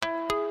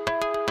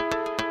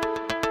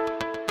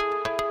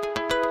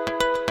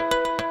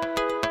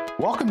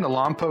Welcome to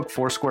Lompoc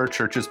Foursquare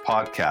Church's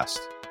podcast.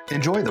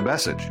 Enjoy the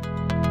message.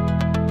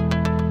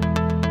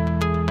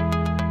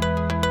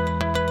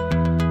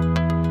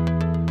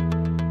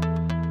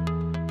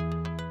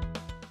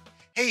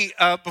 Hey,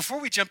 before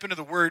we jump into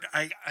the word,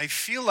 I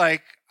feel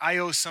like I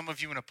owe some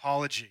of you an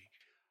apology.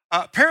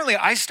 Apparently,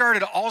 I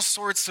started all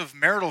sorts of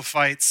marital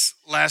fights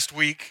last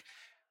week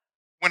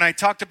when I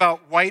talked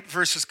about white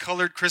versus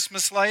colored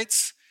Christmas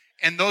lights.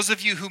 And those of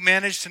you who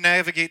managed to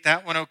navigate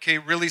that one okay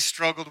really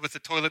struggled with the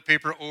toilet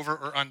paper over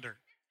or under.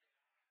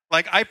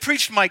 Like, I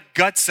preached my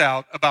guts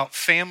out about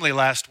family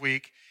last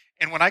week,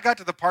 and when I got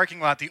to the parking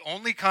lot, the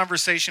only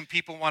conversation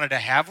people wanted to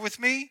have with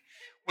me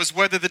was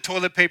whether the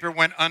toilet paper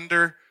went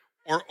under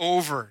or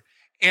over.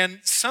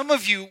 And some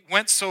of you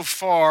went so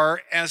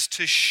far as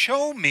to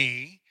show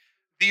me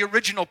the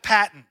original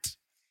patent.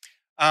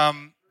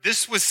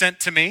 This was sent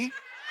to me.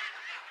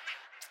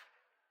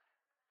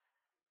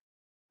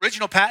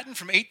 Original patent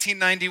from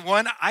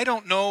 1891. I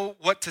don't know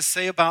what to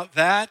say about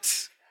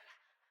that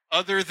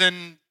other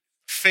than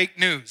fake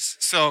news.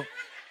 So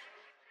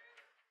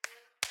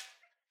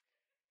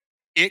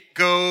it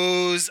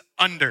goes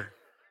under.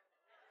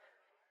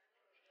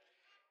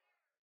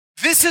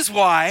 This is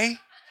why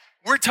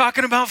we're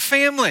talking about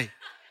family.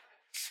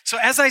 So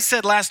as I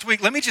said last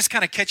week, let me just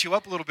kind of catch you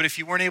up a little bit if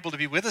you weren't able to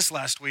be with us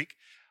last week.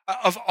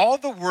 Of all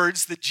the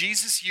words that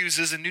Jesus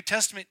uses and New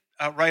Testament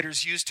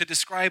writers use to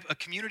describe a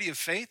community of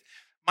faith,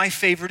 my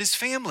favorite is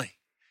family.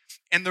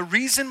 And the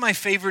reason my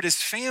favorite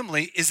is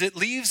family is it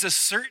leaves a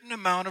certain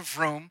amount of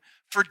room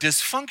for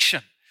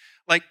dysfunction.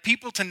 Like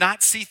people to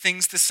not see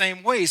things the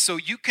same way. So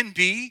you can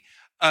be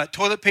a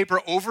toilet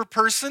paper over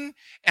person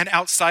and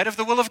outside of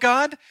the will of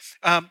God,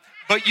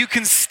 but you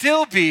can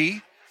still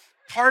be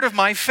part of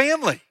my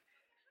family.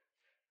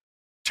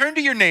 Turn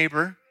to your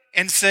neighbor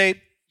and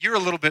say, you're a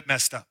little bit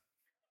messed up.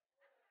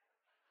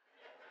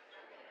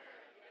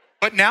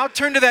 But now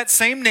turn to that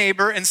same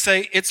neighbor and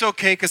say, it's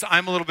okay because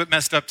I'm a little bit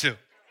messed up too.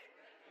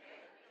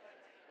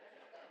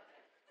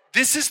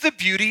 This is the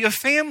beauty of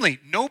family.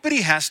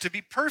 Nobody has to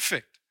be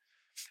perfect.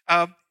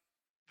 The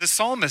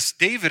psalmist,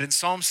 David, in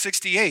Psalm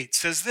 68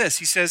 says this.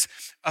 He says,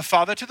 a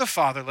father to the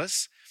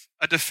fatherless,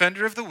 a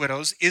defender of the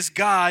widows, is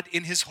God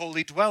in his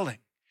holy dwelling.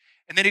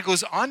 And then he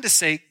goes on to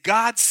say,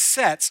 God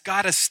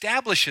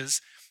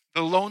establishes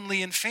the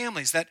lonely in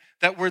families.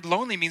 That word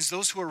lonely means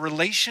those who are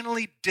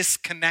relationally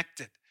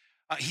disconnected.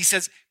 He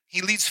says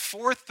he leads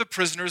forth the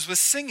prisoners with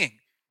singing.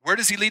 Where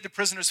does he lead the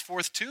prisoners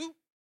forth to?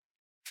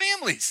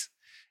 Families.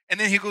 And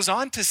then he goes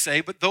on to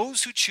say, but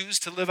those who choose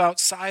to live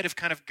outside of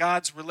kind of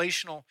God's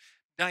relational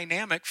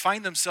dynamic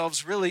find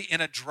themselves really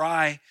in a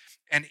dry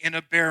and in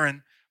a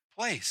barren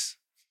place.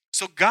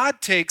 So God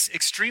takes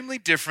extremely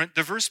different,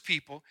 diverse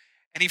people,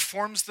 and he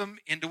forms them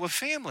into a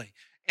family.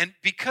 And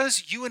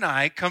because you and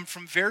I come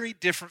from very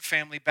different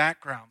family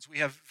backgrounds, we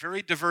have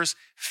very diverse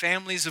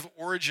families of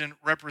origin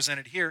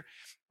represented here,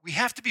 we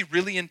have to be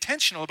really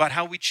intentional about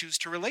how we choose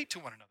to relate to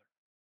one another.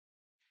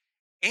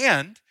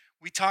 And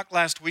we talked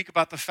last week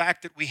about the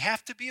fact that we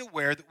have to be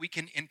aware that we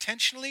can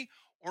intentionally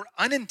or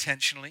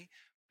unintentionally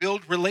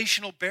build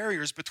relational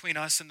barriers between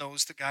us and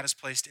those that God has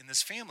placed in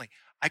this family.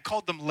 I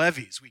called them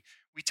levees.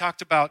 We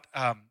talked about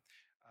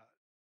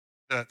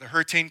the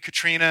Hurricane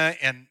Katrina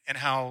and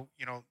how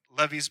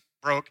levees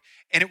broke,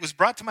 and it was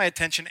brought to my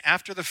attention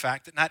after the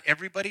fact that not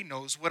everybody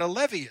knows what a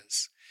levee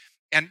is.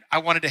 And I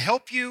wanted to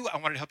help you. I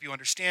wanted to help you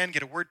understand,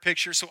 get a word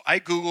picture. So I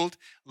Googled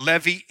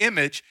levee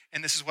image,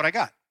 and this is what I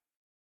got.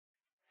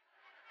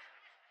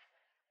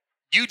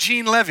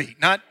 Eugene Levy,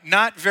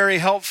 not very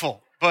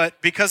helpful,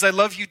 but because I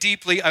love you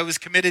deeply, I was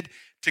committed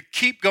to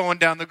keep going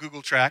down the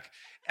Google track,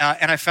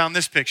 and I found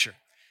this picture.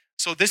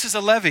 So this is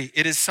a levee.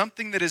 It is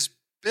something that is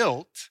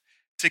built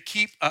to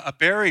keep a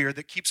barrier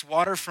that keeps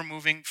water from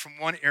moving from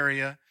one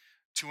area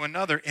to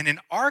another. And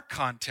in our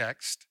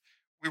context,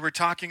 we were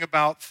talking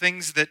about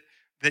things that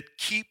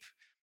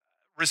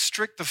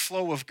restrict the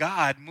flow of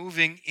God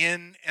moving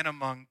in and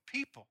among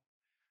people.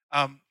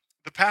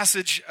 The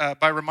passage,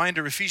 by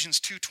reminder, Ephesians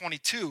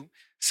 2:22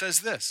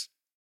 says this,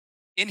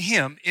 in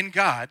him, in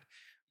God,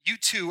 you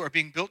two are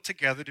being built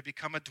together to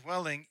become a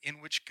dwelling in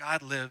which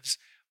God lives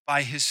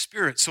by his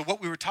Spirit. So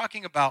what we were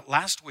talking about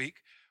last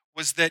week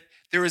was that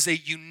there is a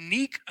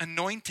unique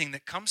anointing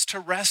that comes to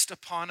rest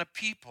upon a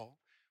people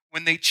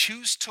when they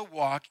choose to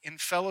walk in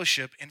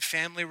fellowship and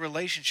family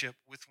relationship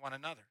with one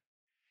another.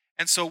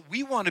 And so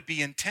we want to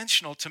be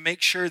intentional to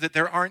make sure that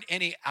there aren't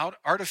any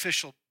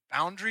artificial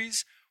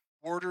boundaries,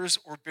 borders,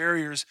 or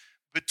barriers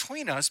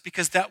between us,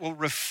 because that will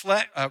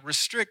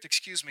restrict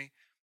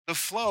the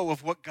flow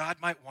of what God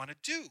might want to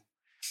do.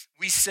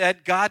 We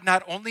said God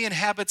not only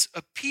inhabits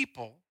a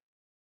people,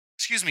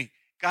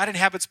 God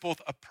inhabits both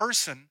a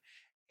person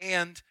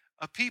and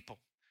a people.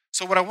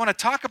 So what I want to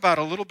talk about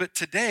a little bit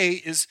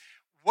today is,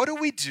 what do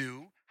we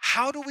do?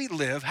 How do we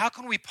live? How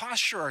can we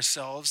posture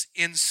ourselves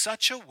in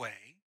such a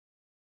way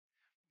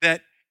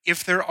that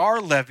if there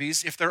are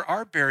levees, if there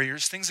are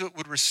barriers, things that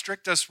would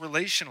restrict us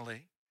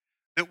relationally,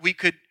 that we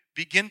could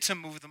begin to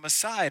move them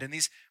aside? And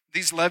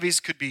these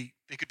levees could be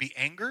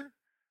anger,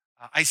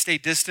 I stay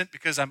distant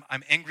because I'm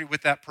angry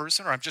with that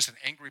person, or I'm just an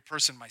angry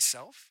person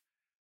myself.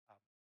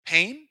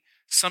 Pain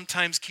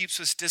sometimes keeps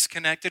us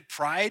disconnected.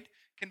 Pride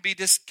can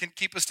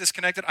keep us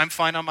disconnected. I'm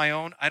fine on my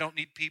own. I don't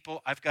need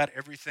people. I've got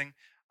everything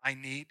I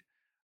need.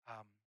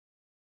 Um,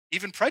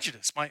 Even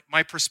prejudice,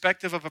 my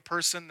perspective of a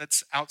person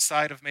that's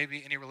outside of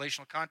maybe any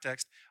relational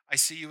context, I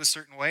see you a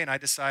certain way and I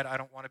decide I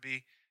don't want to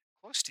be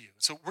close to you.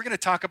 So we're going to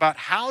talk about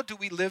how do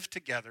we live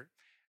together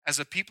as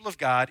a people of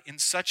God in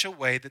such a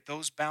way that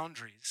those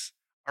boundaries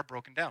are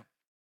broken down.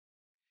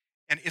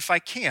 And if I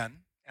can,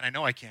 and I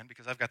know I can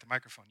because I've got the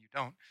microphone, you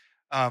don't,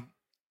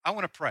 I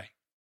want to pray.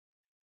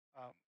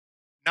 Um,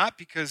 Not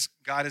because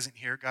God isn't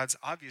here, God's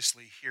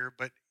obviously here,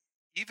 but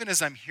even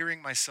as I'm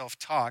hearing myself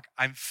talk,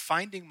 I'm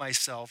finding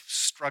myself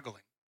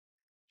struggling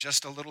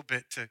just a little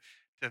bit to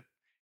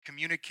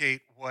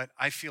communicate what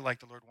I feel like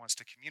the Lord wants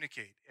to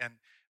communicate. And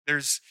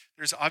there's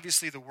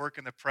obviously the work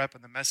and the prep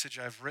and the message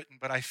I've written,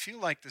 but I feel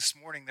like this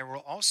morning there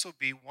will also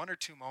be one or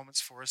two moments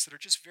for us that are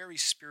just very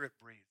spirit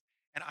breathed.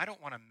 And I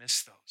don't want to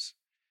miss those.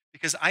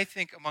 Because I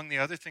think among the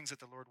other things that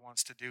the Lord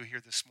wants to do here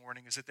this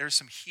morning is that there's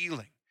some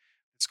healing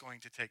that's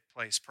going to take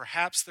place.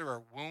 Perhaps there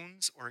are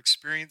wounds or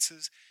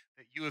experiences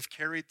that you have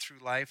carried through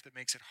life that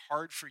makes it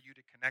hard for you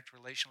to connect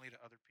relationally to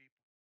other people.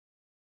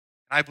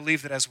 And I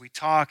believe that as we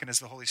talk and as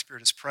the Holy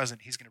Spirit is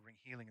present, He's going to bring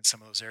healing in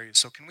some of those areas.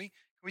 So can we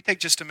take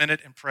just a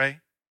minute and pray?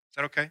 Is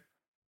that okay?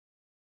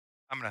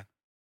 I'm gonna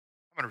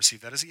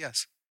receive that as a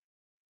yes.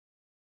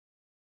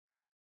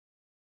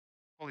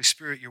 Holy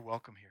Spirit, you're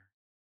welcome here.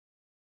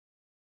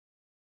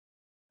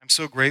 I'm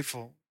so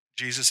grateful,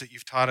 Jesus, that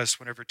you've taught us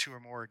whenever two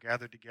or more are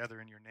gathered together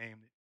in your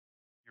name, that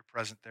you're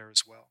present there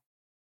as well.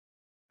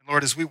 And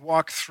Lord, as we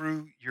walk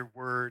through your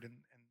word and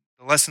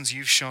the lessons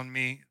you've shown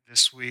me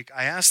this week,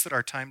 I ask that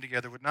our time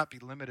together would not be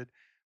limited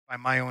by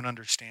my own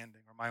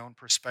understanding or my own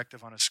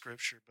perspective on a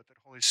scripture, but that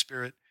Holy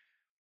Spirit,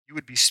 you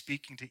would be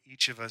speaking to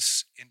each of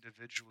us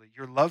individually.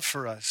 Your love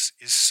for us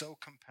is so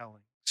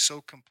compelling,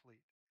 so complete,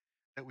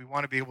 that we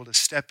want to be able to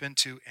step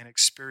into and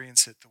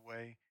experience it the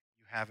way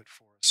you have it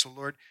for us. So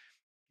Lord,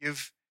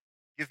 give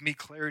me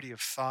clarity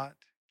of thought,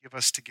 give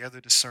us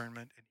together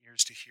discernment and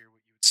ears to hear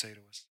what you would say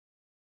to us.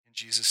 In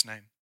Jesus'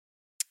 name,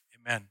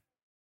 amen.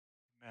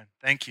 Amen.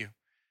 Thank you.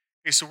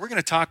 Okay, so we're going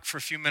to talk for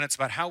a few minutes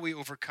about how we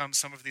overcome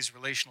some of these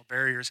relational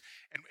barriers,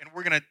 and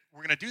we're going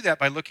to do that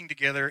by looking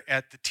together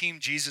at the team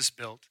Jesus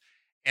built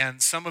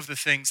and some of the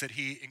things that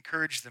he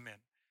encouraged them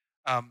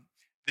in.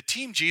 The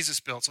team Jesus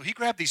built, so he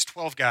grabbed these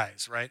 12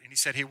 guys, right, and he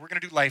said, hey, we're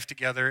going to do life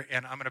together,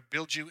 and I'm going to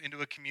build you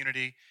into a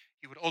community.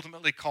 He would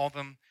ultimately call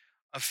them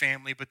a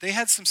family, but they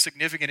had some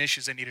significant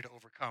issues they needed to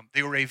overcome.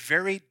 They were a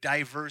very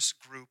diverse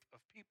group of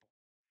people.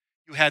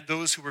 You had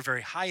those who were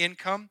very high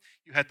income.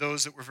 You had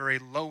those that were very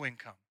low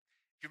income.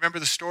 If you remember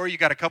the story, you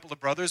got a couple of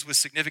brothers with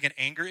significant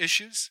anger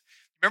issues.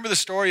 Remember the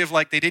story of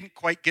like they didn't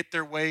quite get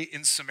their way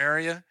in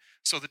Samaria?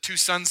 So the two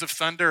sons of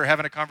thunder are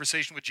having a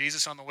conversation with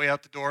Jesus on the way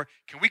out the door.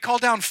 Can we call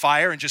down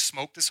fire and just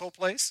smoke this whole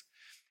place?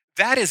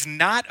 That is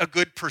not a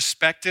good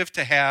perspective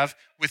to have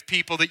with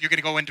people that you're going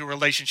to go into a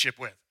relationship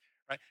with.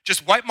 Right?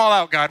 Just wipe them all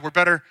out, God. We're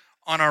better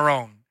on our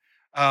own.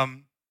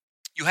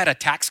 You had a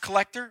tax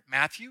collector,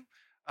 Matthew,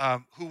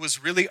 who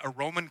was really a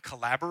Roman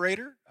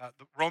collaborator.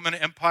 The Roman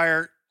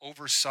Empire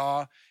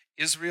oversaw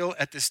Israel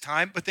at this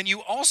time. But then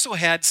you also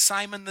had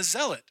Simon the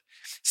Zealot.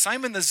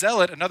 Simon the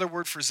Zealot, another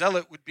word for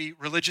zealot, would be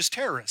religious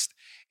terrorist.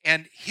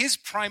 And his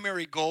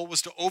primary goal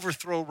was to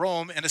overthrow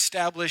Rome and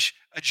establish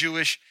a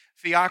Jewish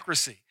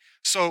theocracy.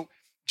 So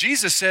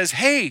Jesus says,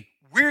 hey,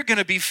 we're going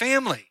to be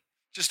family.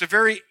 Just a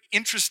very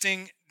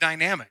interesting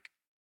dynamic.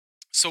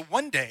 So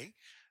one day,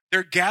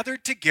 they're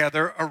gathered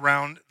together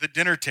around the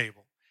dinner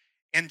table.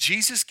 And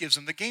Jesus gives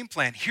them the game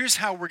plan. Here's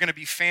how we're going to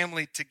be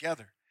family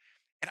together.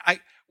 And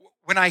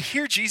when I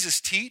hear Jesus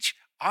teach,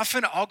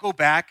 often I'll go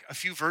back a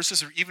few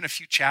verses or even a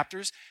few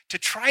chapters to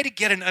try to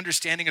get an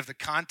understanding of the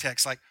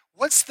context. Like,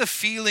 what's the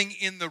feeling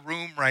in the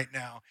room right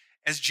now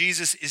as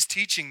Jesus is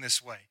teaching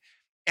this way?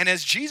 And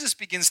as Jesus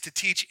begins to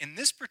teach in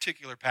this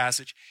particular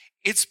passage,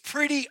 it's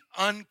pretty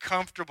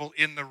uncomfortable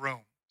in the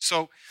room.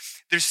 So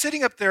they're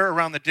sitting up there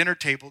around the dinner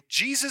table.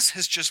 Jesus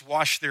has just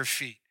washed their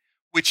feet,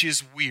 which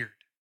is weird.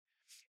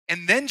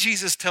 And then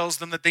Jesus tells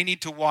them that they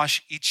need to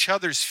wash each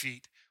other's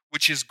feet,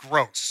 which is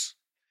gross.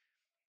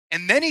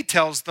 And then he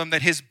tells them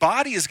that his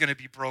body is going to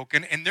be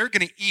broken and they're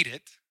going to eat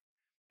it.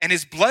 And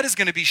his blood is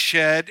going to be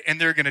shed and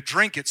they're going to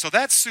drink it. So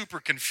that's super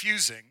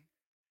confusing.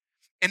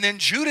 And then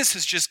Judas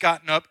has just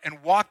gotten up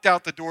and walked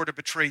out the door to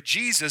betray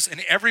Jesus,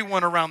 and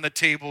everyone around the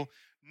table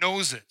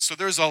knows it. So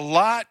there's a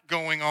lot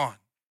going on.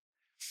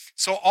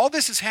 So all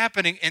this is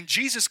happening, and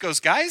Jesus goes,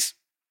 guys,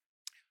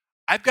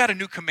 I've got a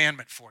new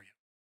commandment for you.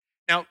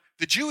 Now,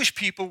 the Jewish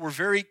people were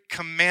very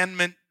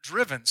commandment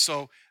driven.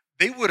 So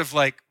they would have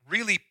like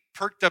really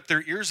perked up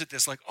their ears at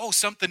this, like, oh,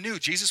 something new.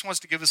 Jesus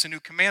wants to give us a new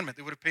commandment.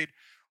 They would have paid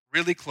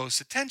really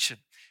close attention.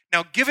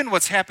 Now, given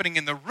what's happening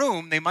in the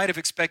room, they might have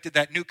expected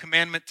that new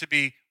commandment to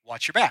be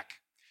watch your back,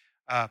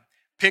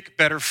 pick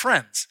better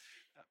friends.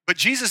 But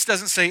Jesus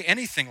doesn't say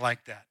anything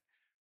like that.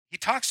 He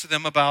talks to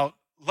them about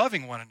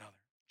loving one another.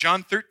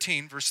 John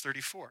 13, verse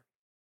 34.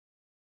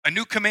 A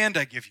new command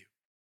I give you,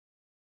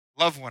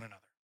 love one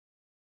another.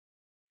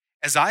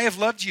 As I have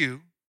loved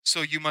you,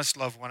 so you must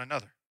love one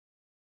another.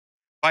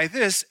 By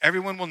this,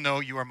 everyone will know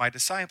you are my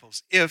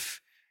disciples,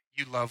 if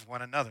you love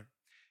one another.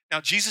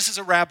 Now, Jesus is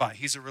a rabbi.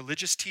 He's a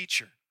religious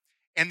teacher.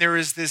 And there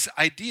is this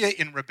idea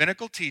in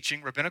rabbinical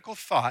teaching, rabbinical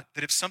thought,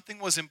 that if something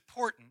was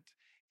important,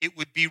 it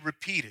would be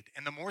repeated.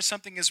 And the more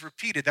something is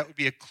repeated, that would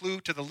be a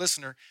clue to the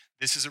listener,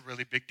 this is a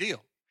really big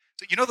deal.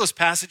 So you know those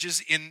passages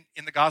in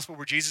the gospel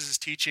where Jesus is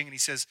teaching and he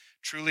says,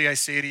 truly I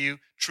say to you,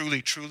 truly,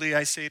 truly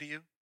I say to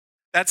you?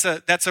 That's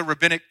a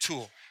rabbinic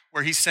tool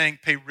where he's saying,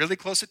 pay really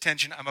close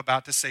attention, I'm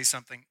about to say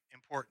something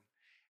important.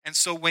 And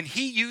so when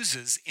he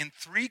uses in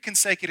 3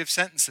 consecutive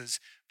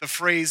sentences the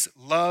phrase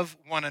love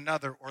one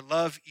another or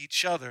love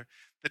each other,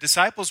 the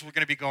disciples were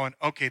going to be going,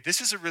 okay, this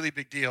is a really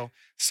big deal,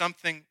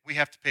 something we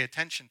have to pay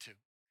attention to.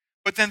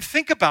 But then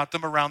think about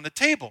them around the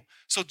table.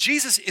 So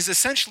Jesus is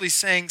essentially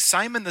saying,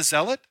 Simon the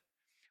Zealot,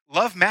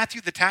 love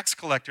Matthew the tax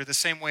collector the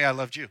same way I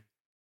loved you.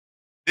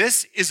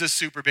 This is a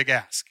super big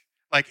ask.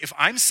 Like if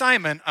I'm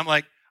Simon, I'm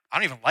like, I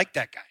don't even like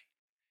that guy.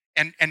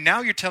 And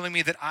now you're telling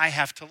me that I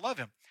have to love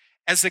him.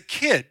 As a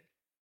kid,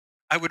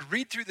 I would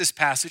read through this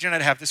passage and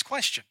I'd have this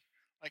question.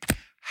 Like,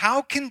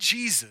 how can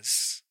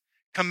Jesus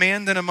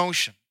command an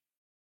emotion?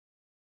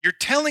 You're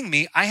telling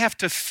me I have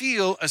to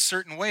feel a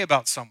certain way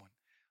about someone.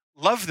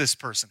 Love this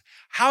person.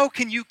 How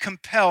can you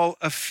compel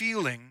a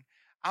feeling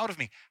out of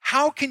me?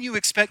 How can you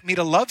expect me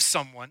to love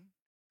someone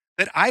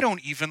that I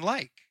don't even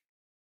like?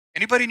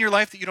 Anybody in your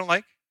life that you don't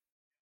like?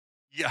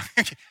 Yeah,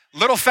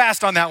 little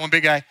fast on that one,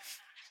 big guy.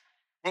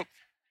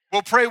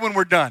 We'll pray when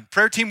we're done.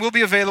 Prayer team will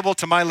be available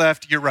to my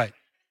left, you're right.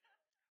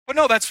 But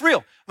no, that's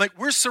real. Like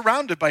we're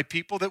surrounded by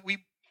people that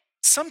we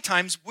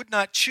sometimes would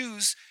not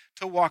choose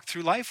to walk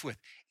through life with.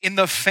 In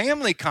the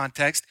family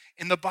context,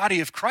 in the body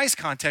of Christ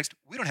context,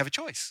 we don't have a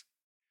choice.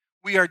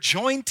 We are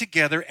joined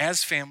together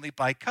as family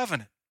by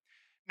covenant.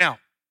 Now,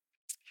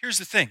 here's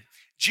the thing.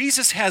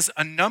 Jesus has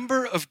a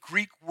number of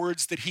Greek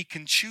words that he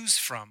can choose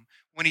from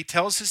when he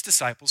tells his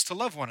disciples to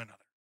love one another.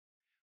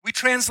 We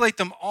translate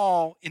them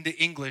all into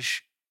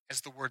English as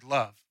the word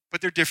love,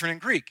 but they're different in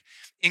Greek.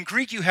 In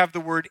Greek, you have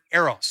the word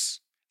eros.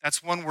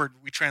 That's one word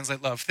we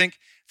translate love. Think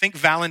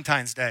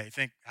Valentine's Day.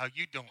 Think how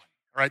you doing,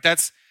 all right?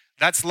 That's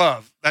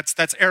love.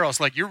 That's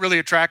eros. Like you're really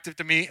attractive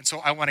to me, and so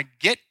I want to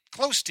get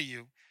close to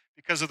you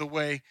because of the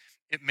way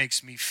it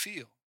makes me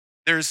feel.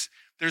 There's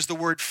the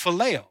word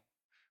phileo.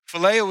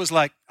 Phileo is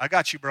like, I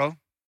got you, bro.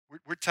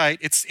 We're tight.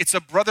 It's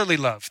a brotherly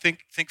love.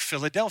 Think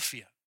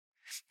Philadelphia.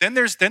 Then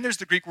there's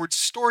the Greek word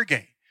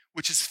storge,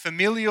 which is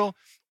familial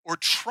or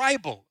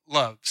tribal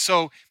love.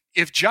 So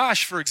if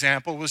Josh, for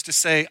example, was to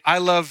say, I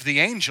love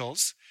the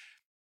angels,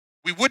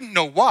 we wouldn't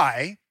know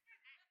why,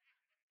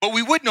 but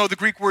we would know the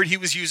Greek word he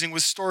was using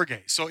was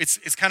storge. So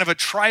it's kind of a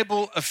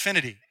tribal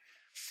affinity.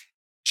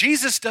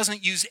 Jesus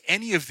doesn't use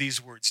any of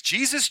these words.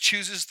 Jesus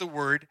chooses the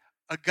word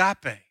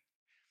agape.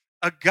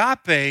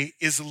 Agape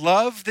is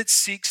love that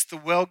seeks the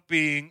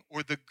well-being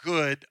or the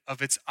good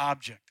of its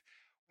object.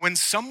 When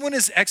someone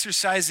is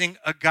exercising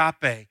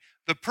agape,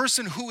 the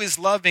person who is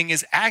loving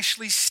is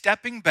actually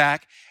stepping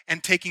back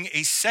and taking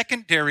a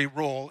secondary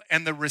role,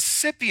 and the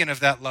recipient of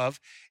that love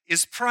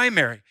is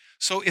primary.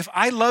 So if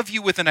I love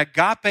you with an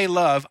agape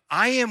love,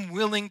 I am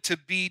willing to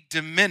be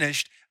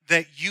diminished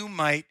that you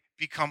might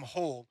become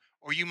whole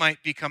or you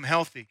might become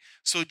healthy.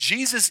 So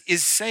Jesus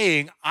is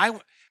saying,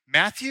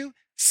 Matthew,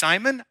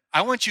 Simon,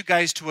 I want you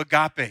guys to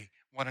agape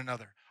one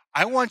another.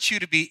 I want you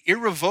to be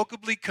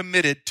irrevocably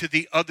committed to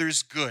the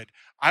other's good.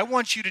 I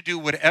want you to do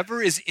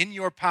whatever is in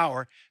your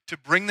power to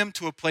bring them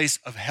to a place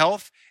of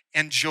health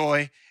and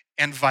joy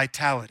and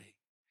vitality.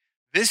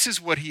 This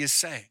is what he is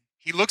saying.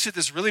 He looks at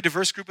this really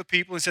diverse group of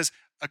people and says,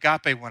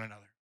 agape one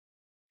another.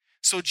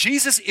 So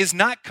Jesus is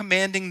not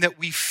commanding that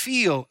we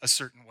feel a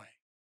certain way.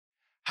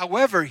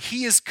 However,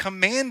 he is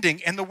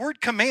commanding, and the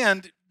word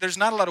command, there's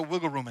not a lot of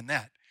wiggle room in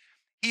that.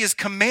 He is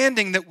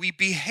commanding that we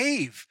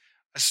behave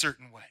a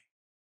certain way.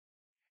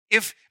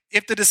 If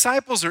the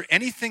disciples are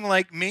anything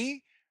like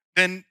me,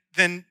 then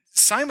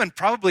Simon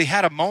probably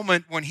had a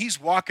moment when he's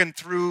walking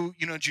through,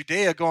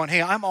 Judea going,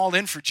 hey, I'm all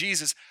in for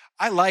Jesus.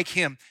 I like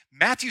him.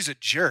 Matthew's a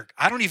jerk.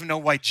 I don't even know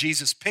why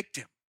Jesus picked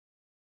him.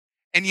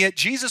 And yet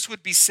Jesus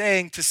would be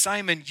saying to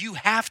Simon, you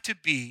have to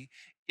be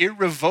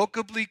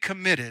irrevocably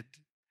committed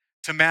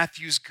to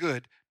Matthew's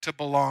good to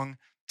belong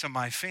to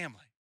my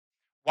family.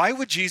 Why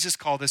would Jesus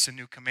call this a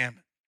new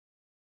commandment?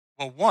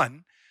 Well,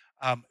 one,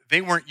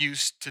 they weren't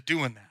used to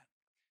doing that.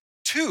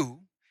 Two,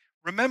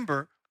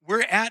 remember,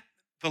 we're at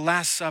the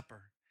Last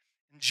Supper.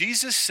 And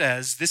Jesus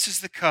says this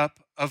is the cup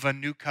of a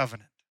new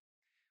covenant.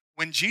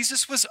 When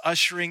Jesus was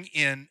ushering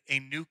in a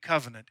new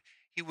covenant,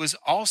 he was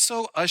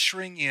also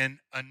ushering in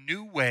a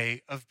new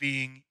way of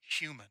being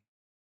human.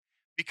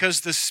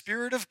 Because the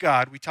Spirit of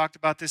God, we talked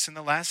about this in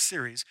the last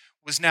series,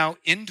 was now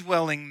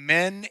indwelling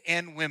men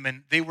and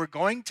women. They were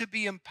going to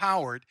be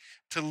empowered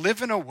to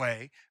live in a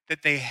way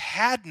that they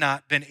had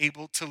not been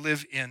able to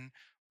live in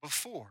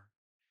before.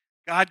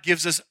 God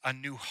gives us a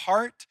new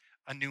heart,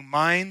 a new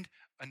mind,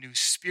 a new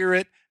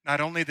spirit, not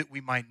only that we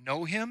might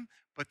know him,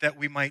 but that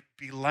we might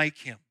be like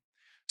him.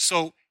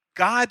 So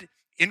God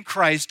in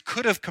Christ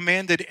could have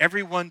commanded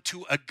everyone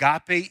to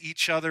agape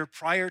each other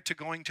prior to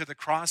going to the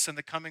cross and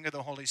the coming of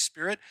the Holy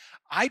Spirit.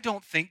 I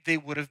don't think they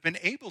would have been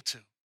able to.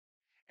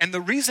 And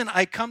the reason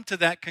I come to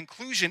that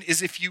conclusion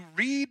is if you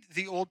read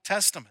the Old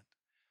Testament,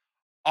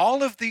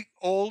 all of the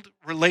old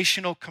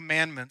relational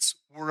commandments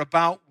were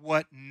about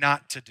what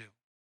not to do.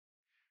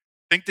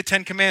 Think the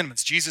 10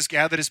 Commandments. Jesus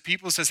gathered his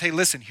people and says, hey,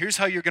 listen, here's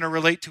how you're going to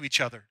relate to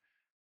each other.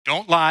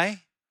 Don't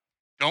lie,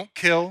 don't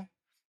kill,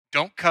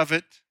 don't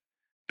covet,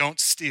 don't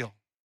steal.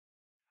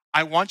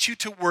 I want you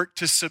to work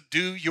to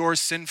subdue your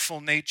sinful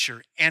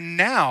nature. And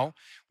now,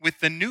 with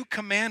the new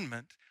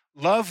commandment,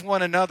 love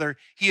one another,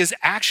 he is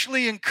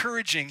actually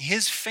encouraging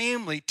his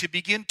family to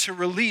begin to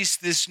release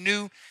this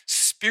new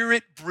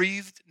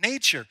spirit-breathed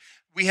nature.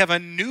 We have a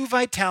new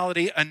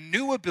vitality, a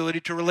new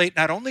ability to relate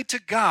not only to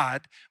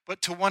God,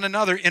 but to one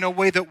another in a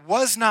way that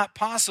was not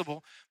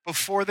possible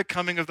before the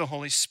coming of the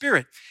Holy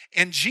Spirit.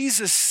 And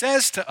Jesus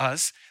says to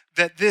us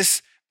that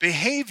this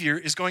behavior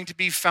is going to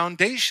be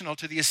foundational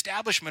to the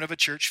establishment of a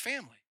church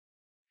family.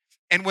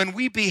 And when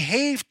we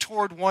behave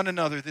toward one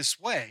another this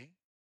way,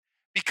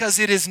 because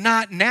it is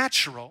not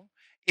natural,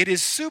 it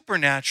is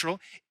supernatural,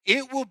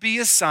 it will be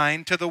a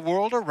sign to the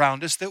world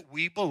around us that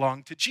we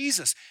belong to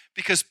Jesus.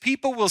 Because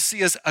people will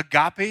see us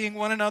agapeing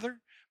one another,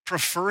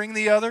 preferring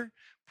the other,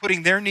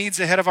 putting their needs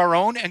ahead of our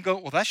own, and go,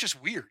 well, that's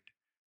just weird.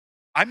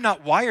 I'm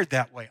not wired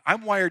that way.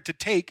 I'm wired to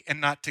take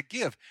and not to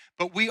give.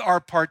 But we are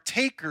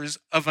partakers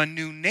of a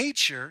new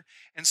nature,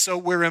 and so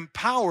we're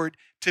empowered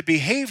to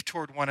behave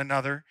toward one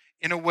another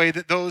in a way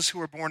that those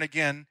who are born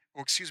again,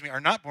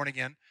 are not born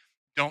again,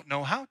 don't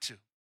know how to.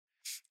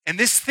 And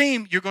this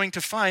theme you're going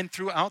to find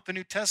throughout the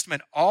New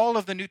Testament. All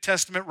of the New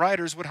Testament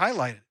writers would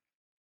highlight it.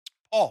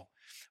 Paul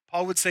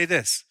would say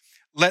this,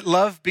 let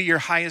love be your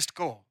highest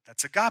goal.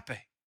 That's agape.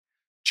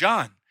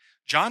 John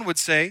would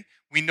say,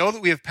 we know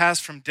that we have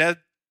passed from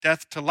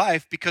death to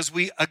life because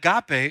we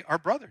agape our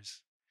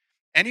brothers.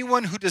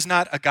 Anyone who does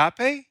not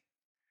agape,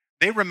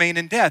 they remain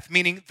in death,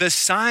 meaning the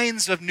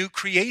signs of new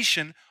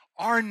creation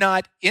are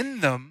not in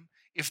them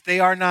if they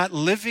are not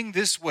living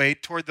this way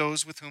toward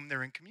those with whom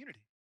they're in community.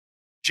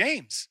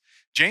 James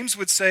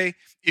would say,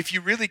 if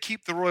you really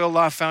keep the royal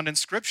law found in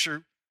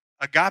Scripture,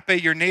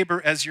 agape your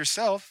neighbor as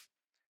yourself,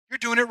 you're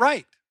doing it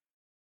right.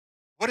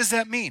 What does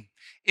that mean?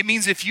 It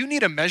means if you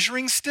need a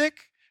measuring stick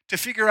to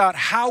figure out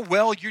how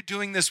well you're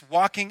doing this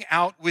walking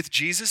out with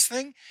Jesus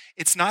thing,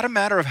 it's not a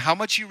matter of how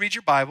much you read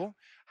your Bible,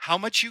 how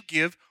much you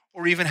give,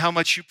 or even how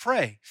much you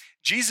pray.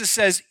 Jesus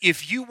says,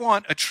 if you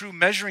want a true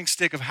measuring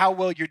stick of how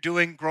well you're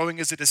doing growing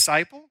as a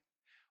disciple,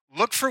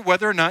 look for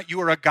whether or not you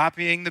are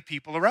agapeing the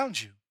people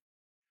around you.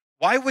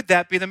 Why would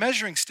that be the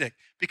measuring stick?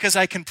 Because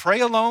I can pray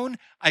alone,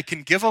 I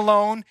can give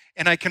alone,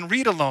 and I can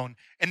read alone,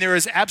 and there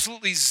is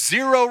absolutely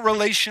zero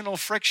relational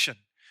friction.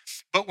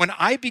 But when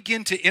I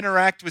begin to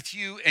interact with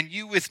you and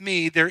you with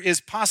me, there is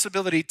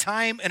possibility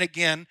time and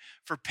again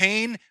for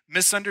pain,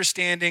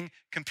 misunderstanding,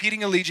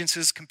 competing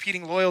allegiances,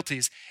 competing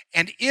loyalties.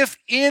 And if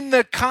in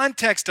the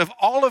context of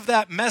all of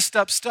that messed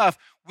up stuff,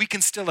 we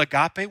can still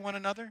agape one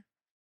another,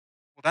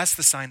 well, that's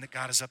the sign that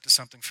God is up to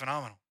something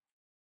phenomenal.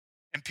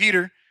 And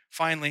Peter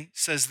finally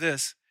says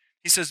this.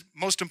 He says,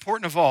 most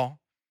important of all,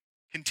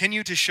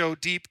 continue to show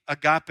deep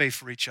agape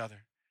for each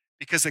other.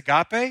 Because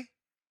agape,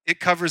 it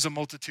covers a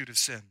multitude of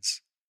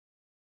sins.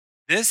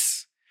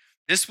 This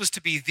was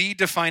to be the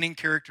defining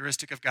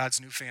characteristic of God's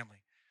new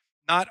family.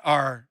 Not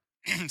our,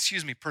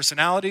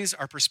 personalities,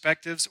 our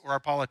perspectives, or our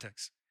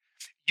politics.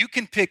 You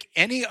can pick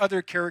any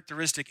other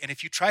characteristic, and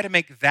if you try to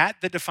make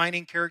that the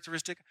defining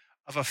characteristic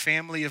of a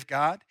family of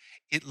God,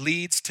 it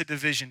leads to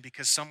division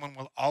because someone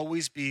will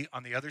always be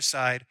on the other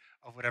side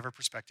of whatever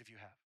perspective you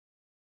have.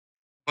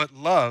 But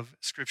love,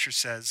 Scripture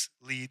says,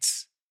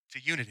 leads to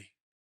unity.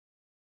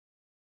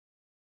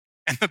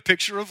 And the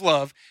picture of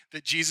love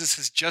that Jesus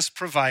has just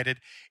provided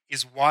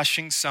is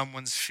washing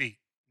someone's feet.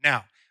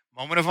 Now,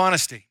 moment of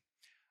honesty.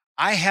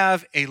 I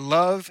have a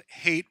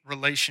love-hate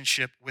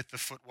relationship with the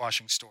foot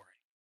washing story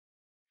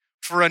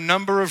for a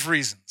number of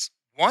reasons.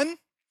 One,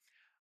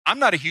 I'm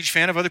not a huge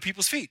fan of other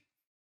people's feet.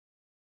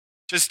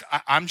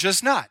 I'm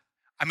just not.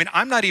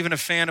 I'm not even a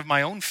fan of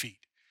my own feet.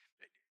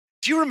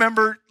 Do you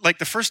remember,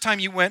 the first time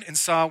you went and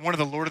saw one of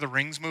the Lord of the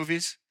Rings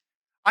movies?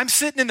 I'm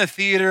sitting in the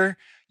theater,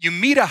 you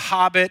meet a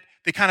hobbit,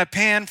 they kind of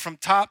pan from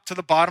top to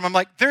the bottom. I'm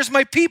like, there's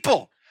my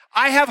people.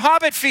 I have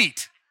hobbit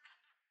feet.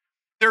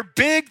 They're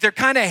big, they're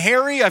kind of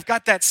hairy. I've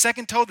got that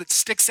second toe that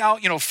sticks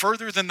out,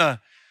 further than the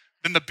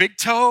big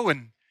toe.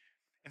 And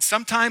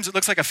sometimes it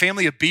looks like a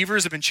family of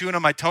beavers have been chewing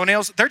on my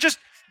toenails.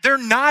 They're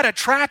not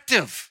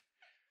attractive.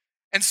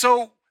 And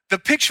so the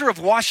picture of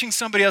washing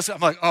somebody else, I'm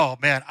like, oh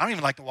man, I don't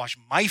even like to wash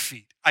my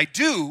feet. I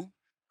do.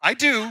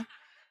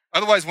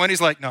 Otherwise,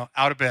 Wendy's like, no,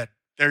 out of bed.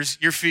 There's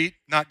your feet,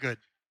 not good.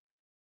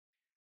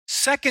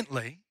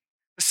 Secondly,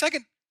 the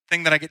second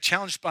thing that I get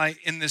challenged by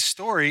in this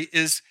story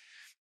is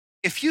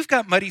if you've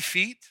got muddy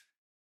feet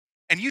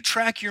and you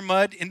track your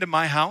mud into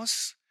my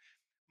house,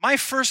 my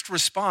first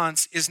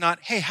response is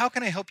not, hey, how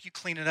can I help you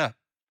clean it up?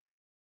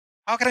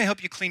 How can I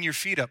help you clean your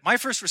feet up? My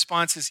first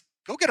response is,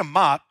 go get a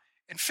mop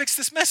and fix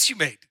this mess you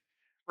made,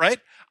 right?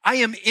 I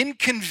am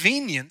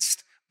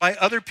inconvenienced by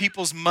other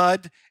people's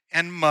mud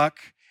and muck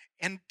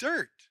and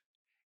dirt.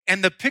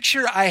 And the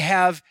picture I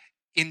have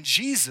in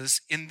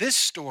Jesus in this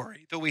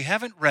story, though we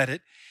haven't read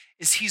it,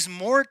 is he's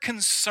more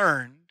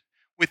concerned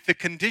with the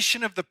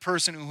condition of the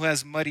person who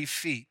has muddy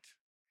feet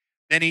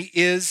than he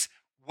is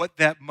what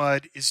that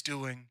mud is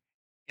doing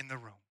in the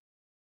room.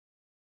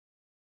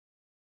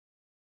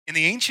 In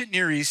the ancient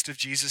Near East of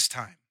Jesus'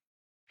 time,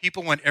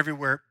 people went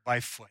everywhere by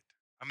foot.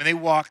 I mean, they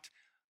walked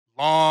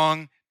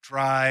long,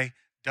 dry,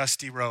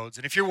 dusty roads.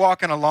 And if you're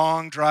walking a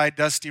long, dry,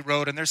 dusty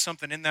road and there's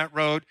something in that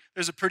road,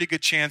 there's a pretty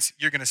good chance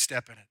you're going to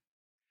step in it.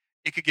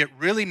 It could get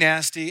really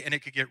nasty and it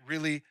could get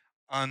really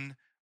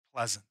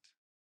unpleasant.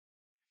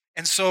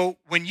 And so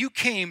when you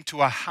came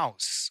to a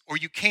house or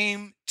you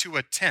came to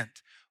a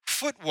tent,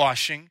 foot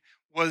washing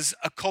was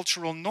a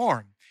cultural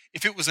norm.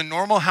 If it was a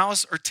normal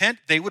house or tent,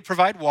 they would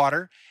provide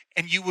water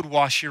and you would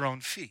wash your own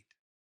feet.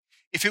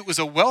 If it was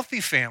a wealthy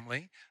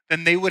family,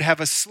 then they would have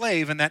a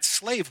slave and that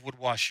slave would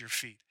wash your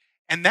feet.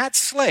 And that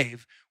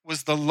slave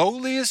was the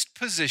lowliest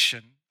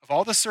position of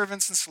all the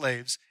servants and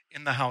slaves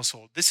in the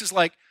household. This is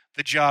like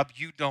the job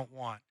you don't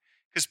want.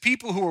 Because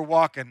people who are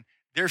walking,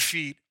 their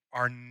feet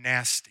are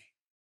nasty.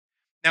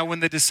 Now, when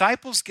the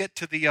disciples get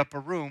to the upper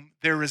room,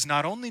 there is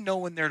not only no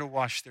one there to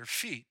wash their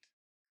feet,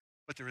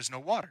 but there is no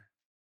water.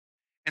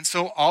 And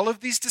so all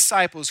of these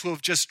disciples who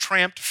have just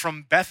tramped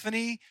from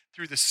Bethany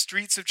through the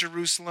streets of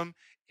Jerusalem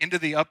into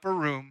the upper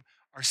room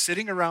are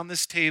sitting around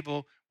this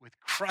table with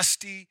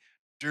crusty,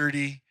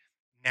 dirty,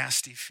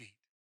 nasty feet.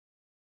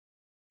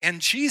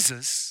 And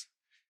Jesus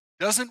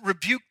doesn't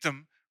rebuke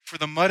them for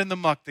the mud and the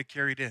muck they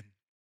carried in.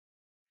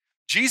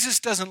 Jesus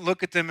doesn't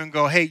look at them and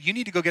go, hey, you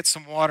need to go get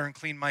some water and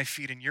clean my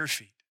feet and your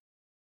feet.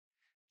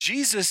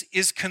 Jesus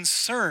is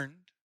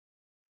concerned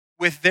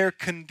with their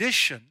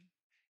condition.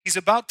 He's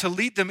about to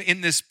lead them in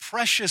this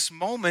precious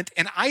moment.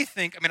 And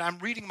I'm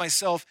reading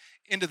myself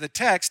into the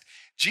text.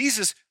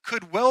 Jesus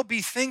could well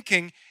be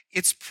thinking,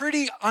 it's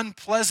pretty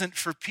unpleasant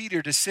for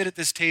Peter to sit at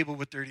this table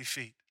with dirty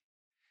feet.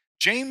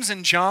 James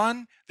and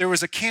John, there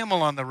was a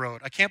camel on the road.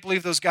 I can't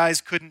believe those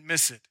guys couldn't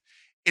miss it.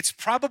 It's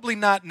probably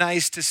not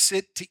nice to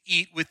sit to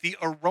eat with the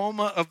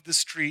aroma of the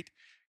street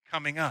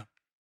coming up.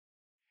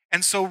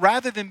 And so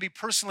rather than be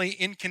personally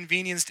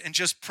inconvenienced and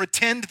just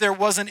pretend there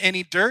wasn't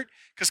any dirt,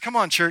 because come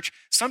on, church,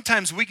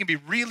 sometimes we can be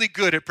really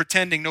good at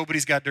pretending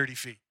nobody's got dirty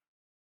feet.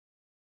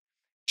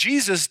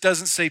 Jesus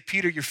doesn't say,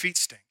 Peter, your feet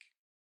stink.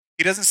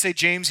 He doesn't say,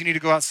 James, you need to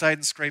go outside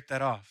and scrape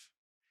that off.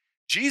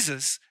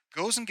 Jesus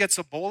goes and gets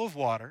a bowl of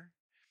water,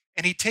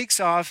 and he takes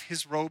off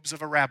his robes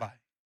of a rabbi.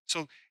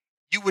 So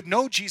you would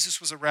know Jesus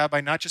was a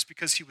rabbi not just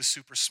because he was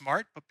super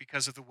smart, but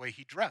because of the way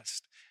he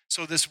dressed.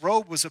 So this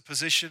robe was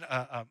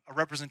a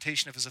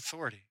representation of his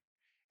authority.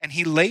 And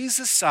he lays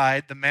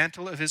aside the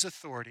mantle of his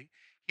authority.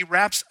 He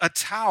wraps a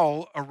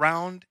towel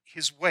around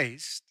his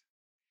waist.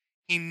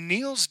 He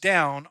kneels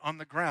down on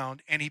the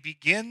ground and he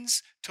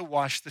begins to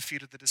wash the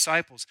feet of the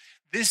disciples.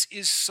 This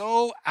is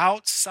so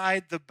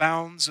outside the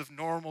bounds of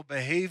normal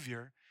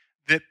behavior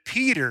that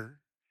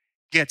Peter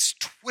gets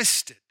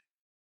twisted.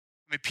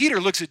 I mean, Peter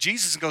looks at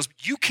Jesus and goes,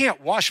 you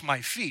can't wash my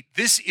feet.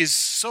 This is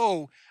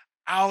so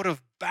out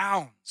of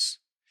bounds.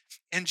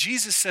 And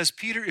Jesus says,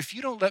 Peter, if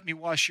you don't let me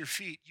wash your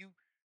feet, you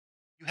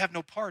have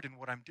no part in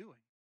what I'm doing.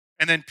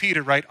 And then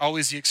Peter, right,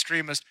 always the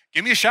extremist,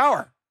 give me a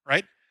shower,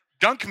 right?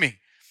 Dunk me.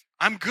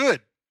 I'm good.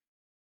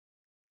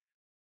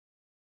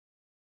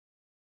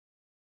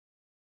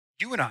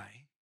 You and I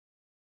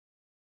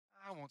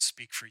won't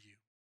speak for you.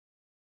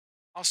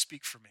 I'll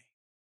speak for me.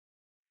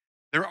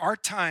 There are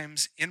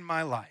times in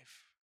my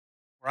life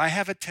where I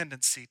have a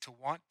tendency to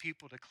want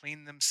people to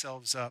clean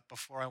themselves up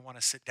before I want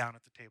to sit down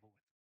at the table with them.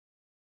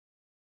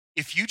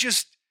 If you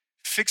just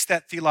fix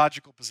that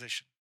theological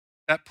position,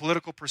 that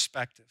political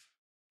perspective,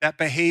 that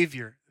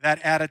behavior, that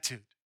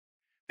attitude,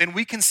 then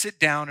we can sit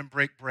down and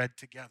break bread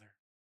together.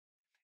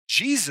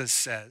 Jesus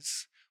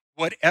says,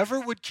 whatever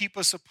would keep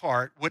us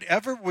apart,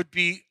 whatever would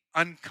be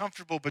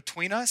uncomfortable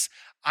between us,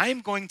 I'm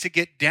going to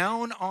get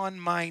down on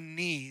my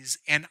knees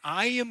and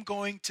I am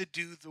going to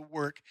do the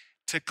work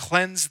to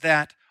cleanse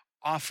that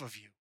off of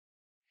you.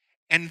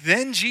 And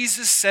then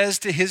Jesus says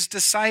to his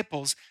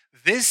disciples,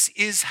 this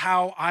is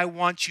how I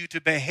want you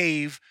to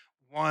behave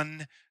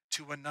one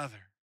to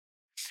another.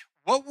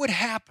 What would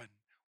happen?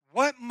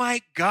 What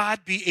might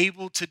God be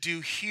able to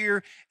do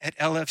here at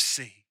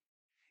LFC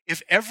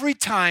if every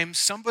time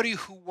somebody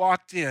who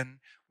walked in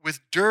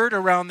with dirt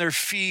around their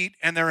feet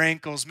and their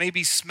ankles,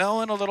 maybe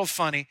smelling a little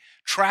funny,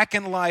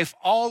 tracking life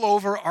all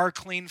over our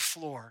clean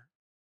floor,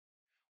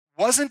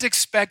 wasn't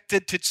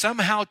expected to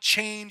somehow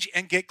change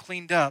and get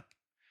cleaned up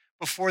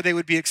before they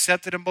would be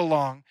accepted and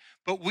belong,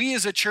 but we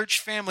as a church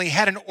family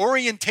had an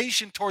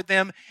orientation toward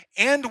them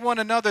and one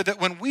another that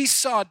when we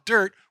saw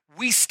dirt,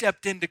 we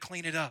stepped in to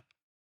clean it up.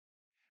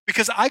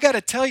 Because I got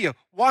to tell you,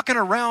 walking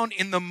around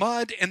in the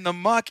mud and the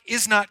muck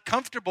is not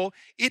comfortable.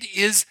 It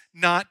is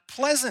not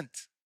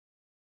pleasant.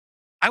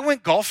 I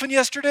went golfing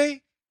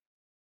yesterday.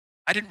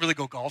 I didn't really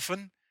go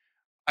golfing.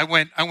 I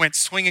went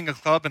swinging a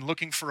club and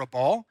looking for a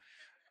ball.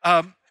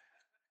 Um,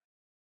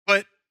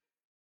 but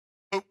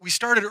but we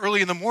started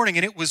early in the morning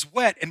and it was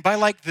wet. And by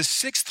like the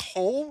sixth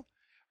hole,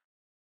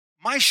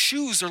 my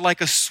shoes are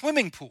like a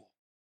swimming pool,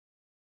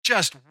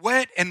 just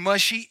wet and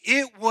mushy.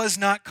 It was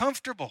not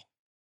comfortable.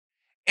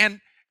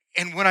 And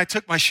and when I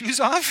took my shoes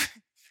off,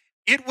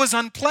 it was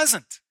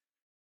unpleasant.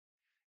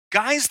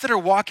 Guys that are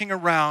walking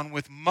around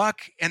with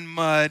muck and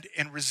mud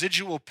and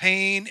residual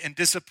pain and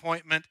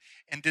disappointment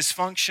and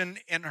dysfunction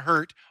and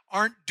hurt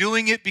aren't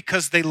doing it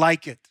because they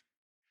like it.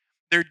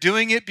 They're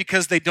doing it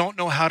because they don't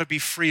know how to be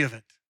free of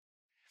it.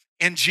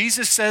 And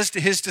Jesus says to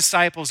his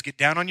disciples, get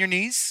down on your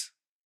knees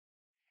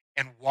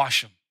and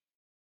wash them.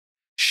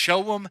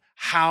 Show them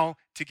how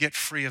to get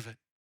free of it.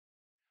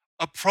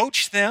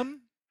 Approach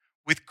them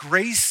with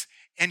grace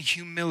and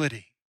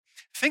humility.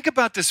 Think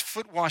about this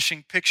foot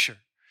washing picture.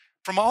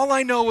 From all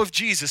I know of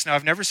Jesus, now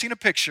I've never seen a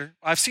picture.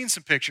 I've seen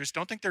some pictures.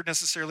 Don't think they're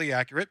necessarily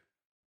accurate.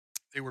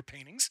 They were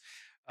paintings.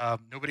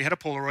 Nobody had a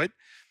Polaroid.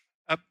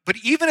 But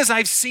even as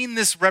I've seen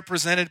this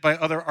represented by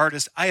other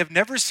artists, I have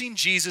never seen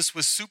Jesus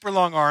with super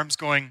long arms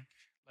going,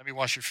 let me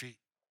wash your feet.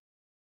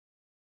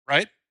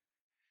 Right?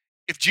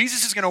 If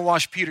Jesus is going to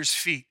wash Peter's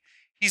feet,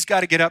 he's got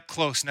to get up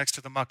close next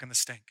to the muck and the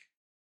stink.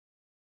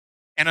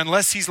 And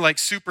unless he's like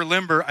super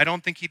limber, I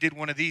don't think he did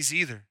one of these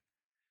either.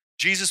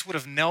 Jesus would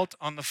have knelt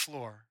on the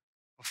floor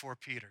before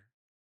Peter,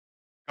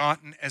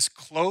 gotten as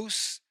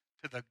close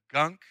to the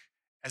gunk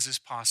as is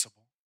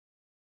possible,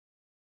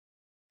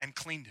 and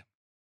cleaned him.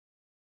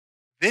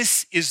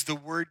 This is the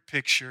word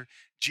picture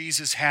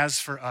Jesus has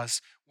for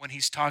us when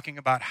he's talking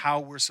about how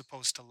we're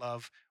supposed to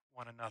love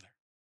one another.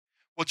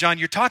 Well, John,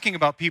 you're talking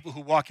about people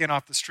who walk in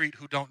off the street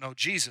who don't know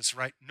Jesus,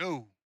 right?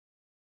 No.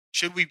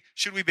 Should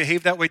we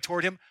behave that way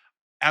toward him?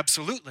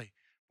 Absolutely.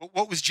 But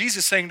what was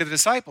Jesus saying to the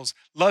disciples?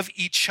 Love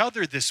each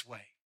other this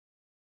way.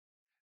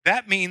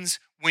 That means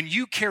when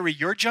you carry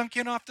your junk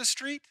in off the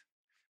street,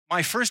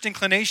 my first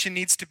inclination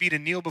needs to be to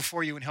kneel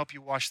before you and help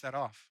you wash that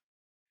off.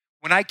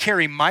 When I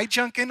carry my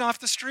junk in off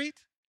the street,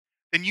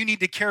 then you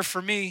need to care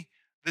for me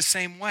the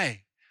same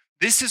way.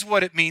 This is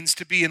what it means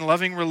to be in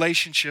loving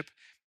relationship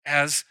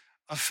as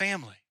a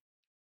family.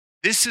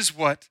 This is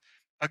what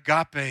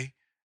agape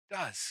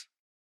does.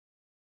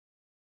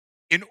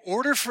 In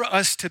order for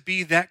us to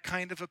be that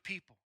kind of a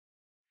people,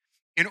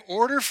 in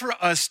order for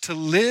us to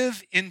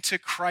live into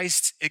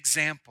Christ's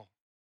example,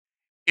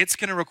 it's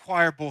going to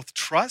require both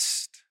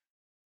trust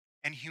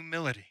and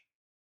humility.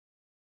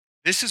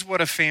 This is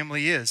what a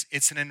family is.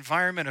 It's an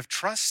environment of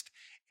trust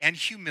and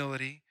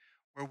humility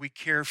where we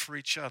care for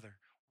each other.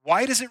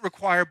 Why does it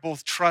require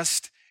both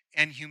trust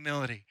and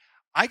humility?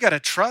 I got to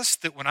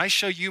trust that when I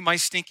show you my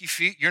stinky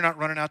feet, you're not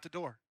running out the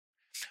door.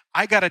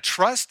 I got to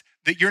trust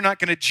that you're not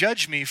going to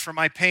judge me for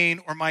my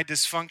pain or my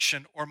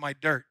dysfunction or my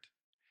dirt.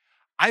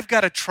 I've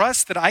got to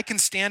trust that I can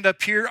stand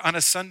up here on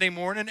a Sunday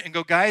morning and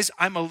go, guys,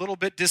 I'm a little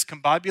bit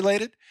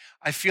discombobulated.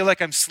 I feel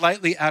like I'm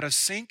slightly out of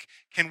sync.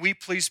 Can we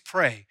please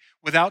pray?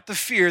 Without the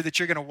fear that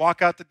you're going to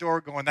walk out the door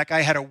going, that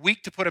guy had a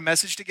week to put a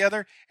message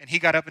together and he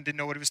got up and didn't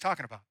know what he was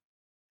talking about.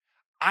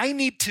 I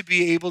need to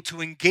be able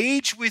to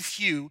engage with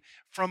you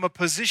from a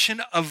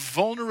position of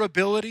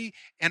vulnerability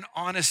and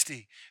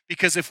honesty.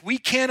 Because if we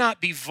cannot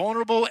be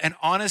vulnerable and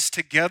honest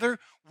together,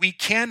 we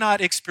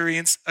cannot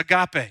experience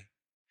agape.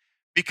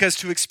 Because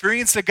to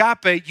experience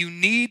agape, you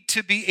need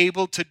to be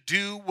able to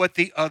do what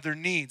the other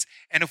needs.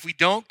 And if we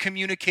don't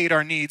communicate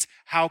our needs,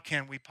 how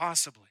can we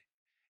possibly?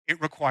 It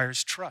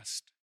requires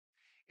trust.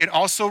 It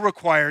also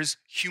requires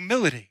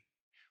humility.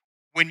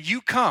 When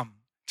you come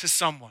to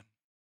someone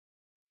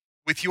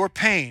with your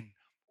pain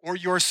or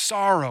your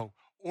sorrow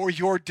or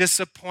your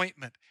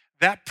disappointment,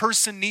 that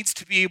person needs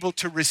to be able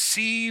to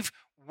receive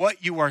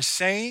what you are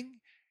saying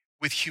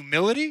with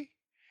humility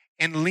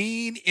and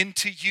lean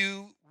into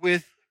you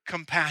with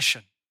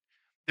compassion.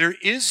 There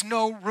is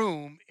no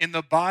room in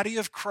the body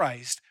of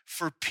Christ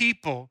for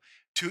people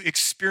to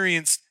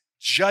experience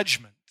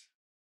judgment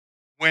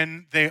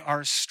when they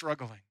are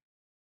struggling.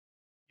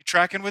 You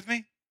tracking with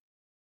me?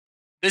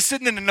 This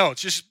isn't in the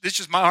notes. This is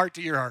just my heart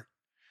to your heart.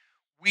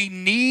 We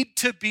need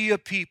to be a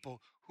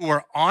people who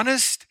are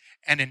honest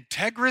and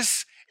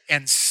integrous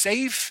and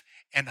safe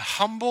and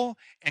humble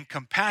and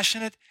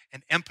compassionate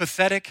and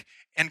empathetic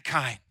and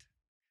kind.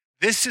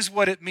 This is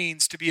what it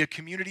means to be a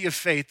community of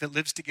faith that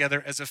lives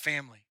together as a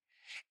family.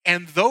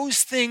 And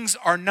those things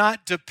are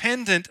not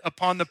dependent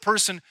upon the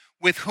person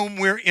with whom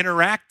we're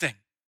interacting.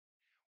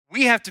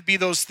 We have to be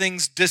those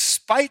things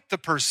despite the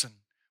person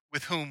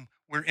with whom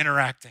we're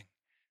interacting.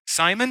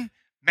 Simon,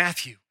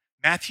 Matthew.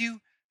 Matthew,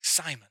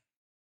 Simon.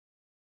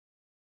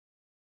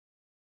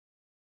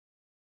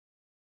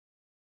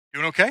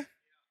 Doing okay?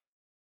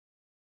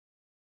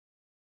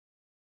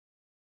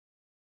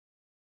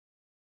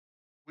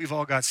 We've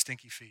all got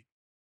stinky feet.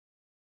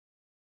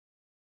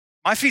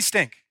 My feet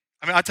stink.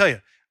 I mean, I'll tell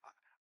you,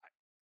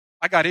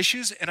 I got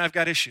issues and I've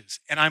got issues.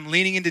 And I'm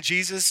leaning into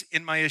Jesus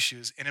in my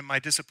issues and in my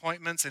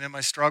disappointments and in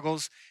my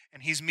struggles,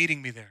 and he's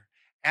meeting me there,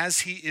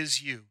 as he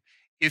is you.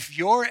 If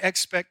your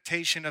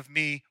expectation of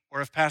me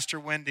or of Pastor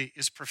Wendy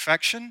is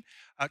perfection,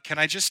 can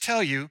I just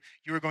tell you,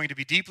 you are going to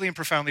be deeply and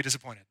profoundly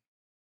disappointed.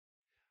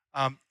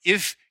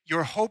 If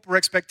your hope or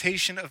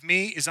expectation of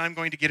me is I'm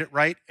going to get it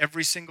right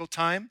every single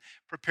time,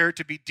 prepare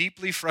to be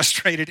deeply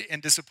frustrated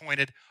and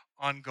disappointed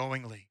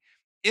ongoingly.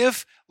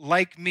 If,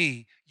 like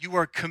me, you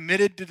are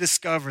committed to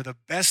discover the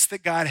best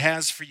that God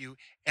has for you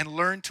and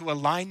learn to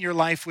align your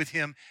life with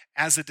Him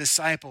as a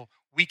disciple,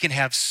 we can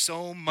have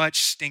so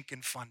much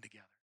stinking fun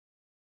together.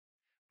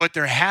 But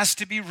there has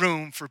to be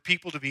room for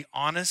people to be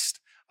honest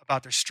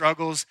about their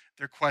struggles,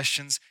 their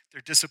questions,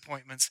 their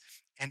disappointments,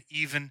 and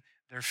even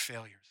their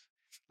failures.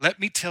 Let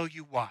me tell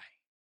you why.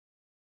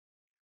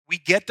 We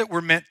get that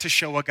we're meant to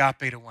show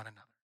agape to one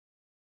another.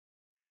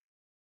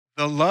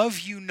 The love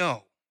you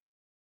know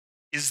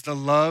is the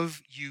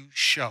love you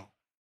show.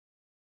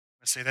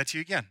 I'll say that to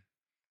you again.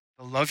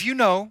 The love you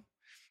know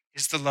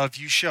is the love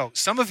you show.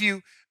 Some of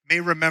you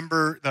may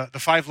remember the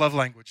 5 love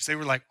languages. They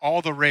were like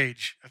all the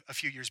rage a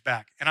few years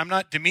back. And I'm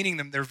not demeaning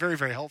them. They're very,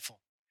 very helpful.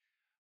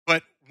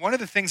 But one of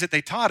the things that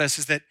they taught us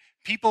is that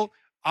people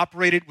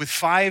operated with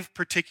 5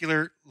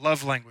 particular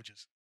love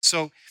languages.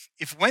 So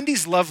if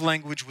Wendy's love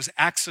language was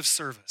acts of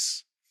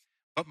service,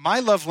 but my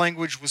love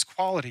language was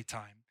quality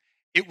time,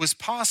 it was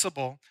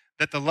possible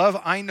that the love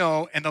I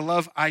know and the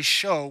love I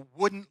show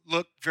wouldn't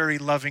look very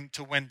loving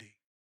to Wendy.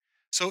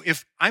 So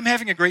if I'm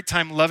having a great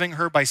time loving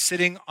her by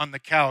sitting on the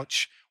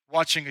couch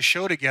watching a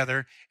show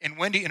together, and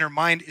Wendy in her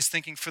mind is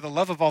thinking, for the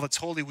love of all that's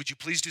holy, would you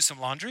please do some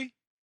laundry?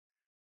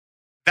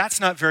 That's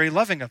not very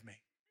loving of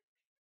me.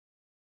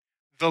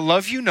 The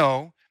love you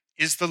know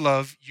is the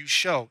love you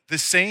show. The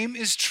same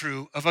is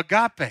true of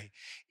agape.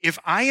 If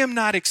I am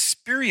not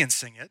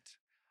experiencing it,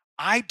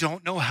 I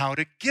don't know how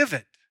to give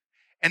it.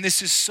 And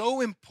this is so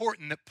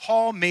important that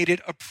Paul made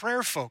it a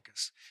prayer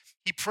focus.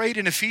 He prayed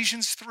in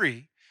Ephesians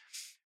 3,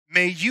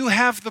 may you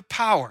have the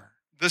power,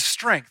 the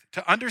strength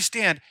to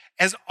understand,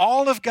 as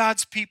all of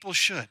God's people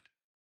should,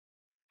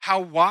 how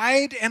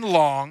wide and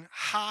long,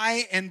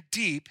 high and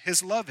deep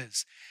His love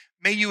is.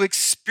 May you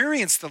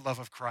experience the love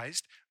of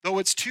Christ, though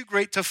it's too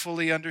great to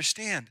fully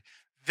understand.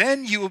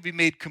 Then you will be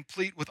made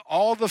complete with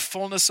all the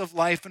fullness of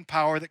life and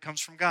power that comes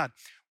from God.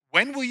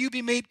 When will you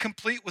be made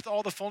complete with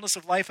all the fullness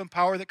of life and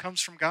power that comes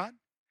from God?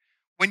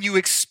 When you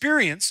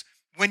experience,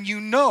 when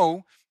you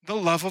know the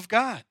love of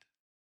God.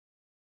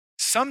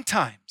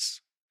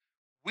 Sometimes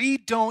we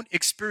don't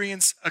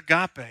experience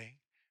agape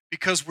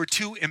because we're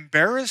too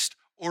embarrassed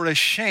or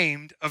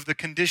ashamed of the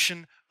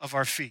condition of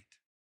our feet.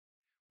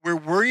 We're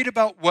worried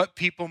about what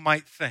people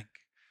might think.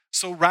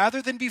 So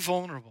rather than be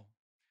vulnerable,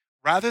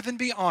 rather than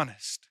be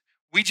honest,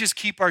 we just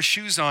keep our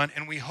shoes on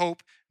and we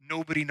hope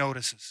nobody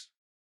notices.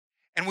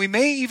 And we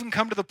may even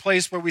come to the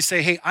place where we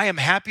say, hey, I am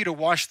happy to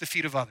wash the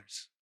feet of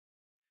others,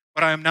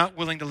 but I am not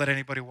willing to let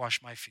anybody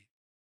wash my feet.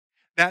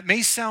 That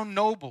may sound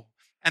noble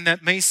and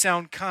that may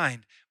sound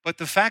kind, but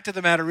the fact of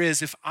the matter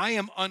is, if I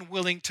am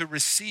unwilling to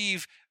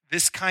receive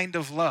this kind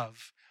of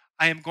love,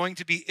 I am going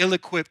to be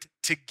ill-equipped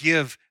to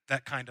give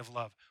that kind of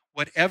love.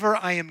 Whatever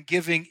I am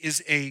giving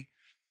is an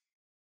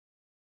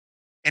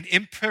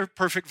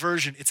imperfect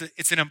version.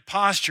 It's an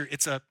imposture.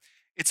 It's a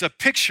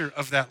picture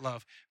of that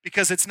love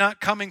because it's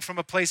not coming from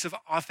a place of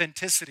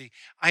authenticity.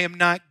 I am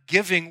not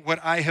giving what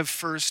I have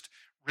first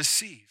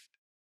received.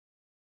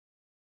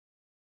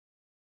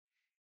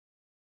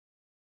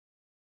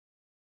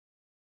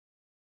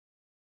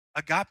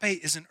 Agape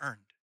isn't earned.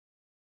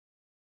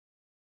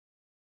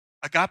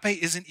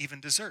 Agape isn't even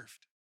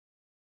deserved.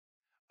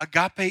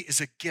 Agape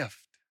is a gift.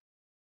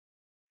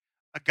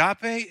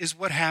 Agape is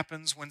what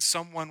happens when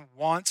someone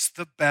wants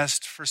the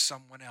best for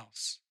someone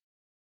else.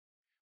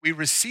 We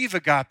receive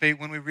agape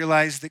when we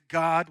realize that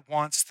God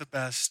wants the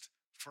best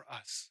for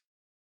us.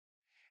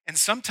 And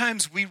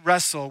sometimes we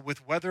wrestle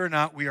with whether or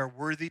not we are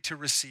worthy to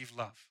receive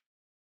love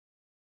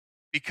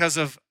because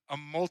of a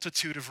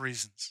multitude of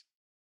reasons.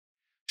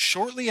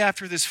 Shortly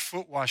after this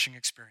foot washing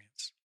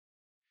experience,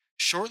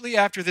 shortly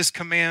after this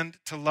command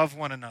to love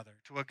one another,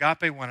 to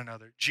agape one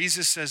another,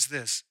 Jesus says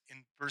this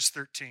in verse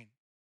 13.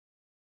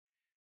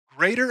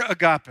 Greater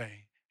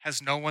agape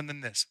has no one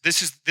than this.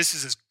 This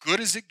is as good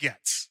as it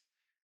gets,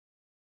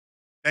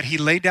 that He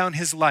laid down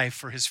His life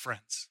for His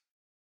friends.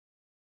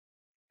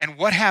 And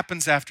what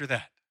happens after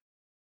that?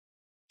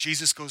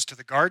 Jesus goes to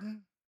the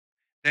garden,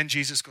 then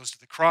Jesus goes to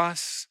the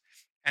cross,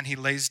 and He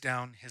lays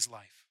down His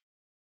life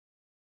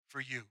for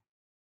you.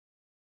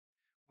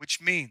 Which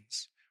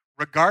means,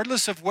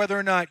 regardless of whether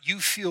or not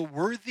you feel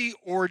worthy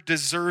or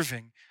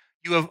deserving,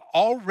 you have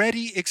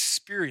already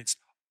experienced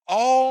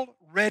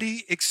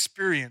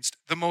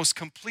the most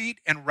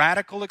complete and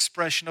radical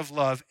expression of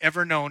love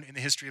ever known in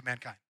the history of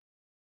mankind.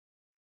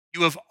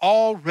 You have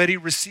already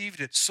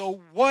received it.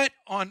 So what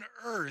on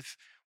earth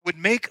would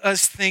make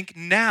us think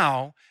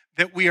now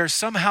that we are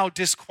somehow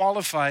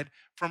disqualified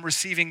from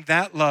receiving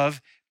that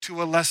love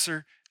to a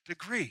lesser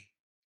degree?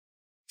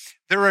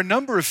 There are a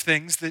number of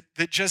things that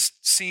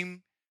just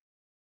seem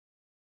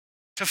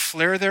to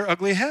flare their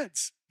ugly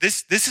heads.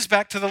 This is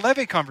back to the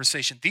Levy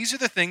conversation. These are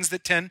the things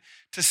that tend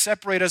to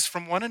separate us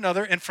from one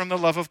another and from the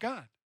love of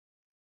God.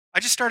 I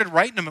just started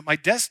writing them at my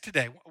desk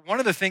today. One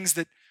of the things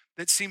that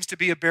seems to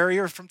be a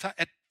barrier from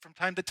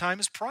time to time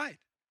is pride.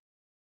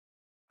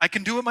 I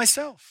can do it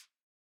myself.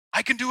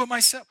 I can do it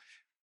myself.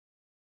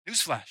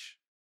 Newsflash.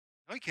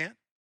 No, you can't.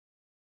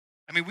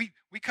 I mean,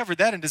 we covered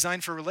that in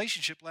Design for a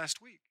Relationship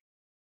last week.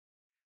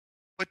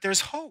 But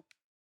there's hope.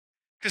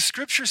 Because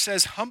Scripture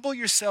says, humble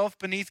yourself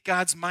beneath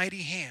God's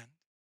mighty hand.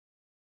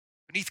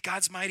 Beneath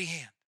God's mighty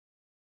hand.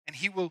 And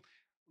He will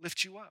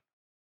lift you up.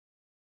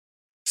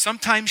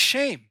 Sometimes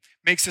shame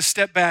makes us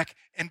step back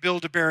and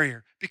build a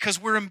barrier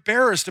because we're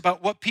embarrassed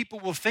about what people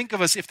will think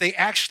of us if they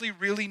actually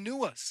really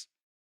knew us.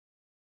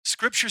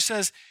 Scripture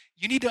says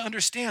you need to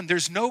understand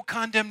there's no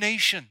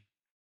condemnation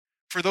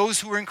for those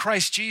who are in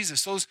Christ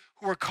Jesus, those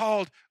who are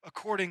called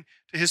according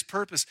to His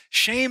purpose.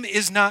 Shame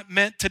is not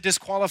meant to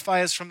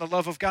disqualify us from the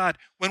love of God.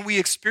 When we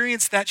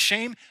experience that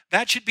shame,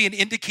 that should be an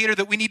indicator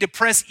that we need to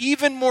press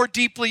even more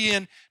deeply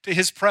in to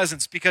His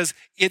presence because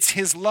it's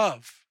His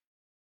love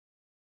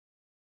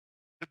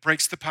that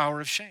breaks the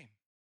power of shame.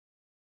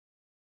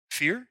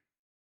 Fear?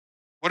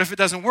 What if it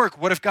doesn't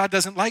work? What if God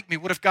doesn't like me?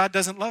 What if God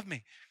doesn't love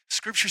me?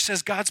 Scripture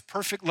says God's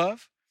perfect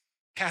love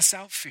casts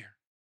out fear.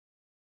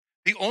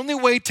 The only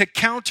way to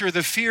counter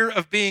the fear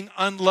of being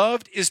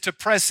unloved is to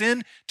press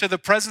in to the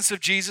presence of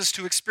Jesus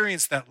to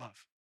experience that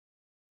love.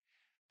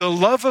 The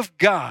love of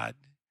God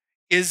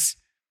is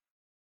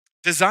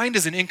designed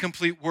as an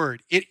incomplete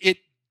word. It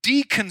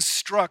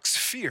deconstructs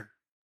fear.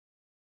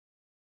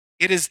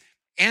 It is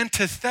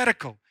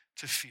antithetical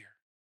to fear.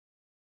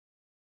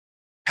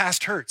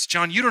 Past hurts.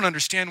 John, you don't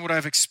understand what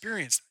I've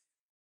experienced.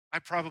 I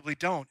probably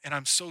don't, and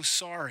I'm so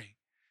sorry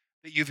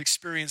that you've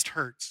experienced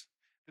hurts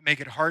that make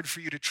it hard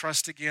for you to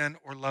trust again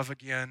or love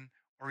again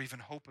or even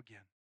hope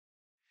again.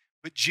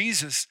 But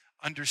Jesus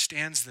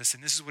understands this,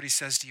 and this is what He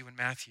says to you in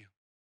Matthew.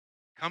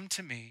 Come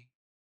to me,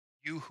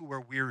 you who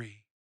are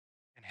weary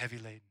and heavy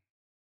laden,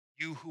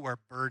 you who are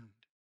burdened.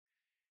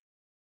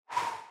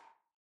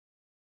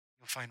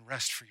 You'll find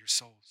rest for your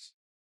souls.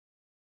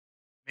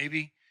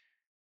 Maybe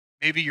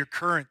your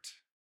current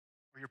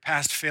or your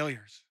past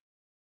failures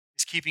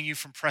is keeping you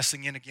from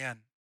pressing in again.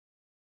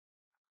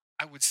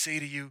 I would say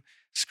to you,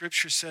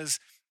 Scripture says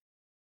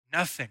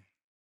nothing,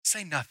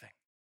 say nothing.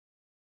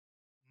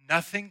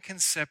 Nothing can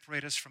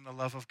separate us from the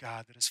love of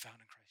God that is found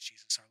in Christ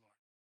Jesus our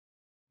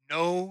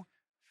Lord. No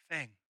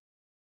thing.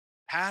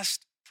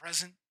 Past,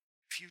 present,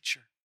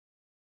 future.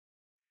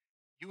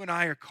 You and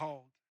I are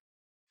called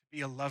to be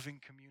a loving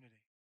community.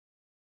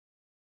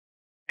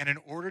 And in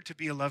order to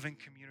be a loving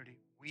community,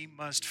 we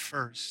must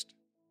first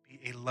be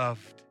a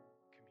loved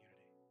community.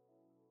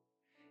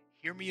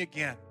 Hear me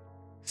again.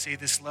 Say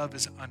this love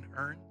is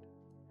unearned.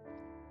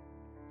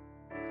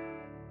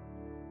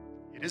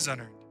 It is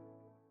unearned.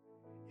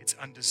 It's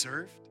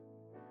undeserved.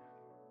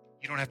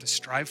 You don't have to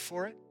strive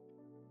for it.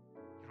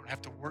 You don't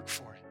have to work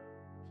for it.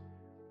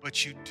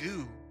 But you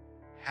do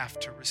have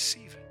to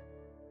receive it.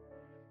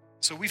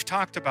 So we've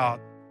talked about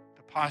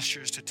the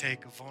postures to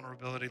take of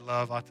vulnerability,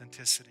 love,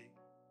 authenticity,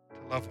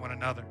 to love one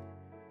another.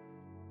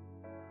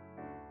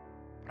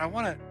 But I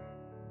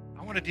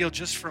want to deal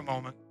just for a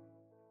moment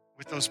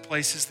with those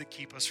places that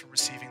keep us from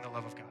receiving the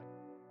love of God.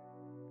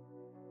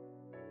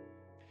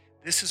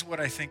 This is what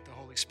I think the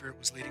Holy Spirit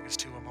was leading us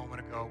to a moment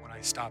ago when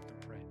I stopped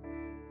and prayed.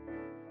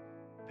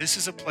 This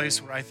is a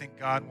place where I think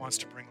God wants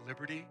to bring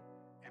liberty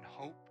and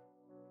hope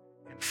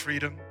and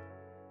freedom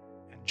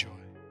and joy.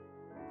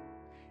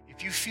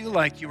 If you feel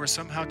like you are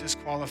somehow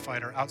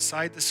disqualified or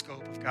outside the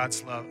scope of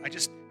God's love,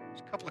 just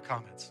a couple of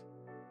comments.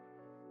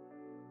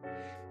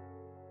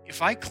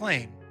 If I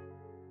claim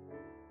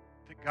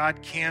that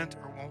God can't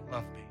or won't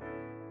love me,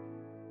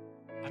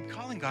 I'm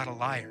calling God a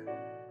liar.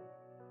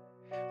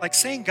 Like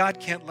saying God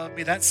can't love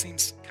me, that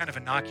seems kind of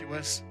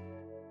innocuous.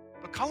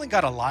 But calling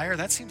God a liar,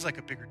 that seems like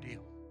a bigger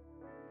deal.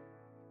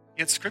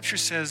 Yet Scripture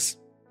says,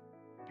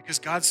 because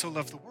God so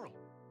loved the world,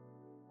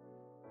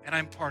 and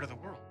I'm part of the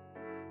world.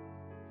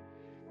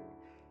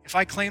 If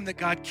I claim that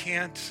God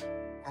can't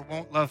or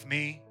won't love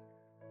me,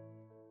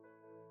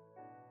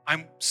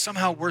 I'm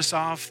somehow worse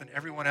off than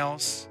everyone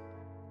else.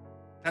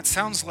 That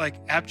sounds like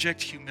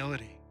abject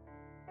humility,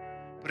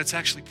 but it's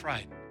actually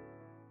pride.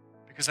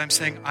 Because I'm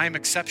saying I'm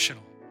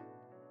exceptional.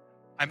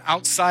 I'm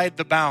outside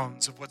the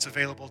bounds of what's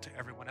available to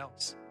everyone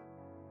else.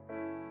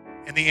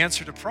 And the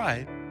answer to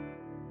pride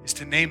is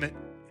to name it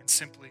and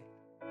simply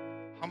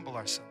humble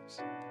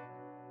ourselves.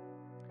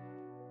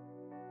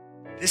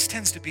 This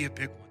tends to be a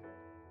big one.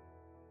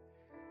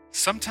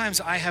 Sometimes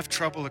I have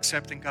trouble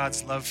accepting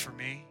God's love for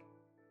me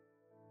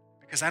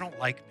because I don't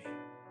like me.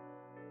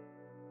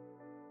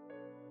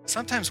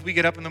 Sometimes we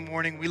get up in the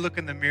morning, we look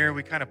in the mirror,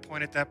 we kind of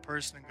point at that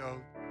person and go,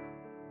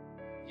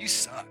 you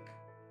suck.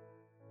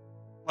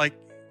 Like,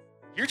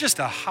 you're just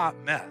a hot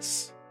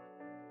mess.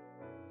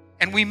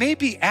 And we may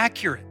be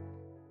accurate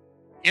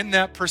in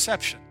that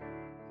perception.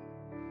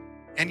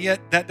 And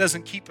yet that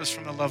doesn't keep us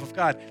from the love of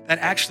God. That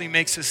actually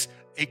makes us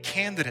a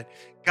candidate.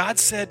 God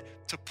said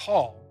to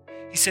Paul,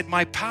 He said,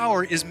 my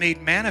power is made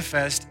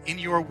manifest in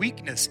your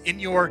weakness, in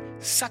your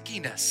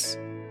suckiness.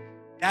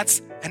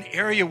 That's an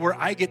area where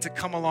I get to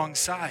come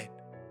alongside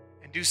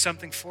and can do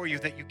something for you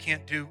that you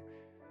can't do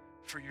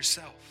for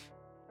yourself.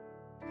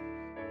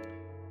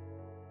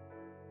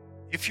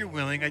 If you're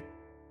willing, I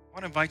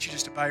want to invite you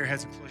just to bow your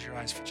heads and close your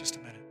eyes for just a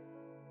minute.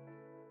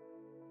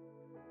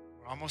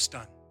 We're almost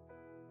done.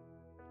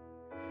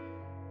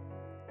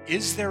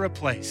 Is there a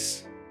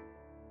place,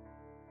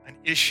 an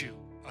issue,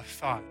 a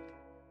thought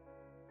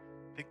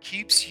that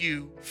keeps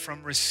you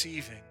from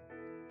receiving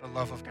the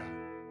love of God?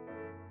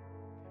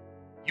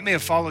 You may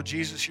have followed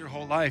Jesus your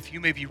whole life. You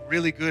may be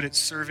really good at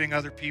serving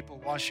other people,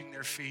 washing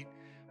their feet,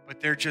 but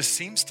there just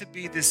seems to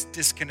be this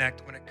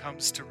disconnect when it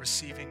comes to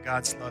receiving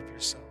God's love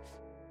yourself.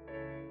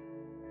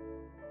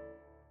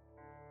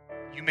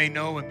 You may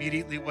know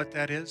immediately what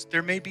that is.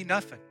 There may be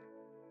nothing.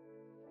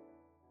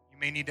 You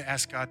may need to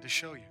ask God to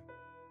show you.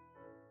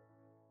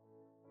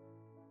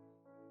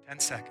 10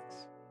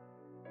 seconds.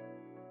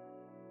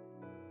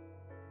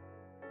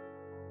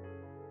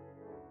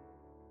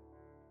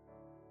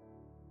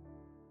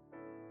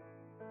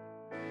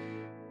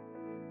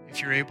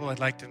 If you're able, I'd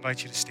like to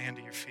invite you to stand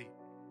to your feet.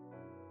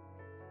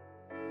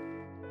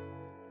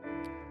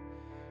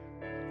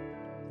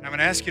 And I'm going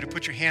to ask you to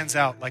put your hands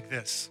out like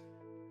this,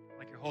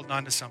 like you're holding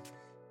on to something.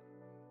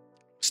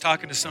 I was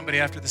talking to somebody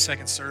after the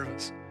second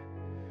service,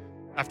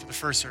 after the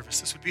first service.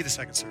 This would be the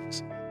second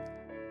service.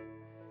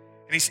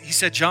 And he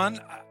said,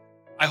 John,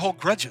 I hold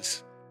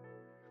grudges.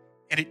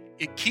 And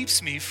it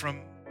keeps me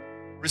from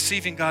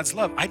receiving God's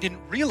love. I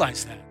didn't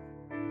realize that.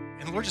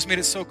 And the Lord just made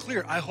it so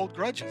clear. I hold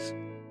grudges.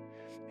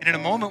 And in a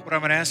moment, what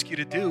I'm going to ask you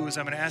to do is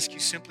I'm going to ask you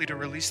simply to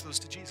release those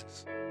to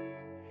Jesus.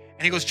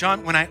 And he goes,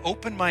 John, when I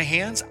opened my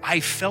hands,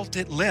 I felt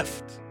it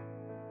lift.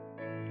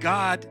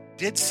 God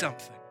did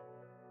something,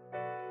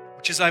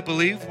 which is, I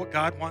believe, what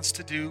God wants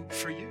to do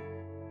for you.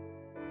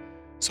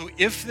 So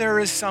if there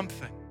is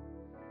something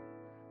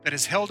that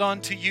has held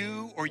on to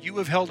you or you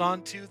have held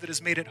on to that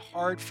has made it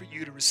hard for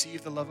you to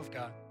receive the love of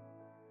God,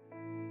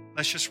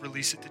 let's just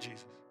release it to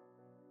Jesus.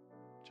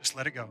 Just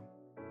let it go.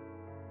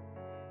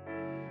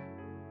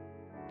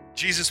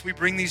 Jesus, we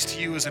bring these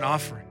to you as an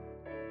offering.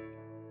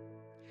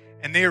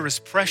 And they are as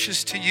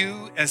precious to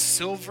you as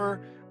silver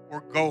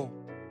or gold,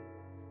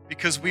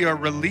 because we are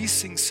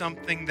releasing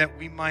something that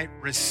we might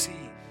receive.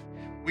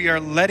 We are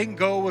letting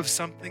go of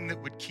something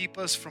that would keep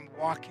us from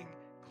walking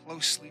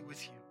closely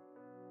with you.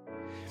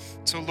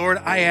 So, Lord,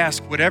 I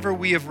ask whatever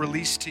we have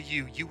released to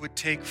you, you would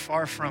take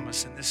far from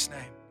us in this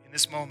name, in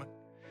this moment.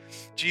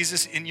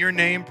 Jesus, in your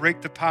name,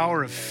 break the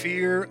power of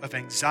fear, of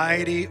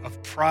anxiety,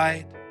 of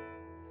pride,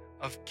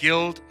 of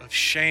guilt, of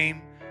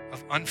shame,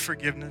 of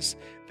unforgiveness,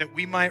 that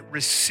we might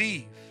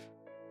receive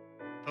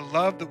the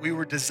love that we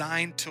were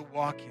designed to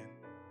walk in.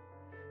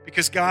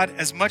 Because God,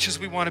 as much as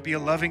we want to be a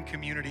loving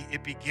community,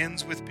 it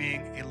begins with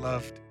being a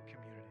loved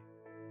community.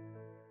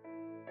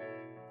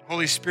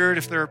 Holy Spirit,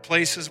 if there are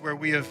places where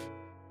we have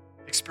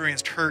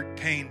experienced hurt,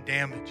 pain,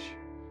 damage,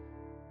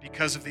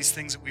 because of these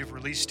things that we have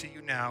released to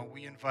you now,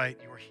 we invite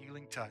your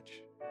healing touch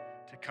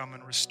to come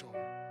and restore.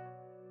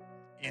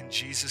 In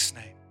Jesus'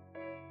 name.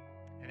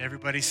 And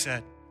everybody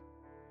said,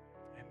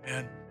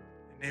 amen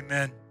and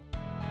amen.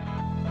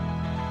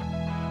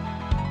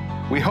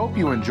 We hope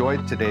you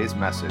enjoyed today's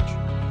message.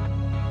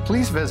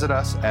 Please visit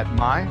us at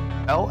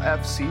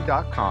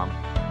mylfc.com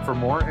for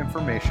more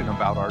information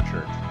about our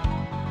church.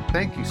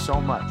 Thank you so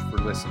much for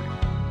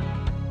listening.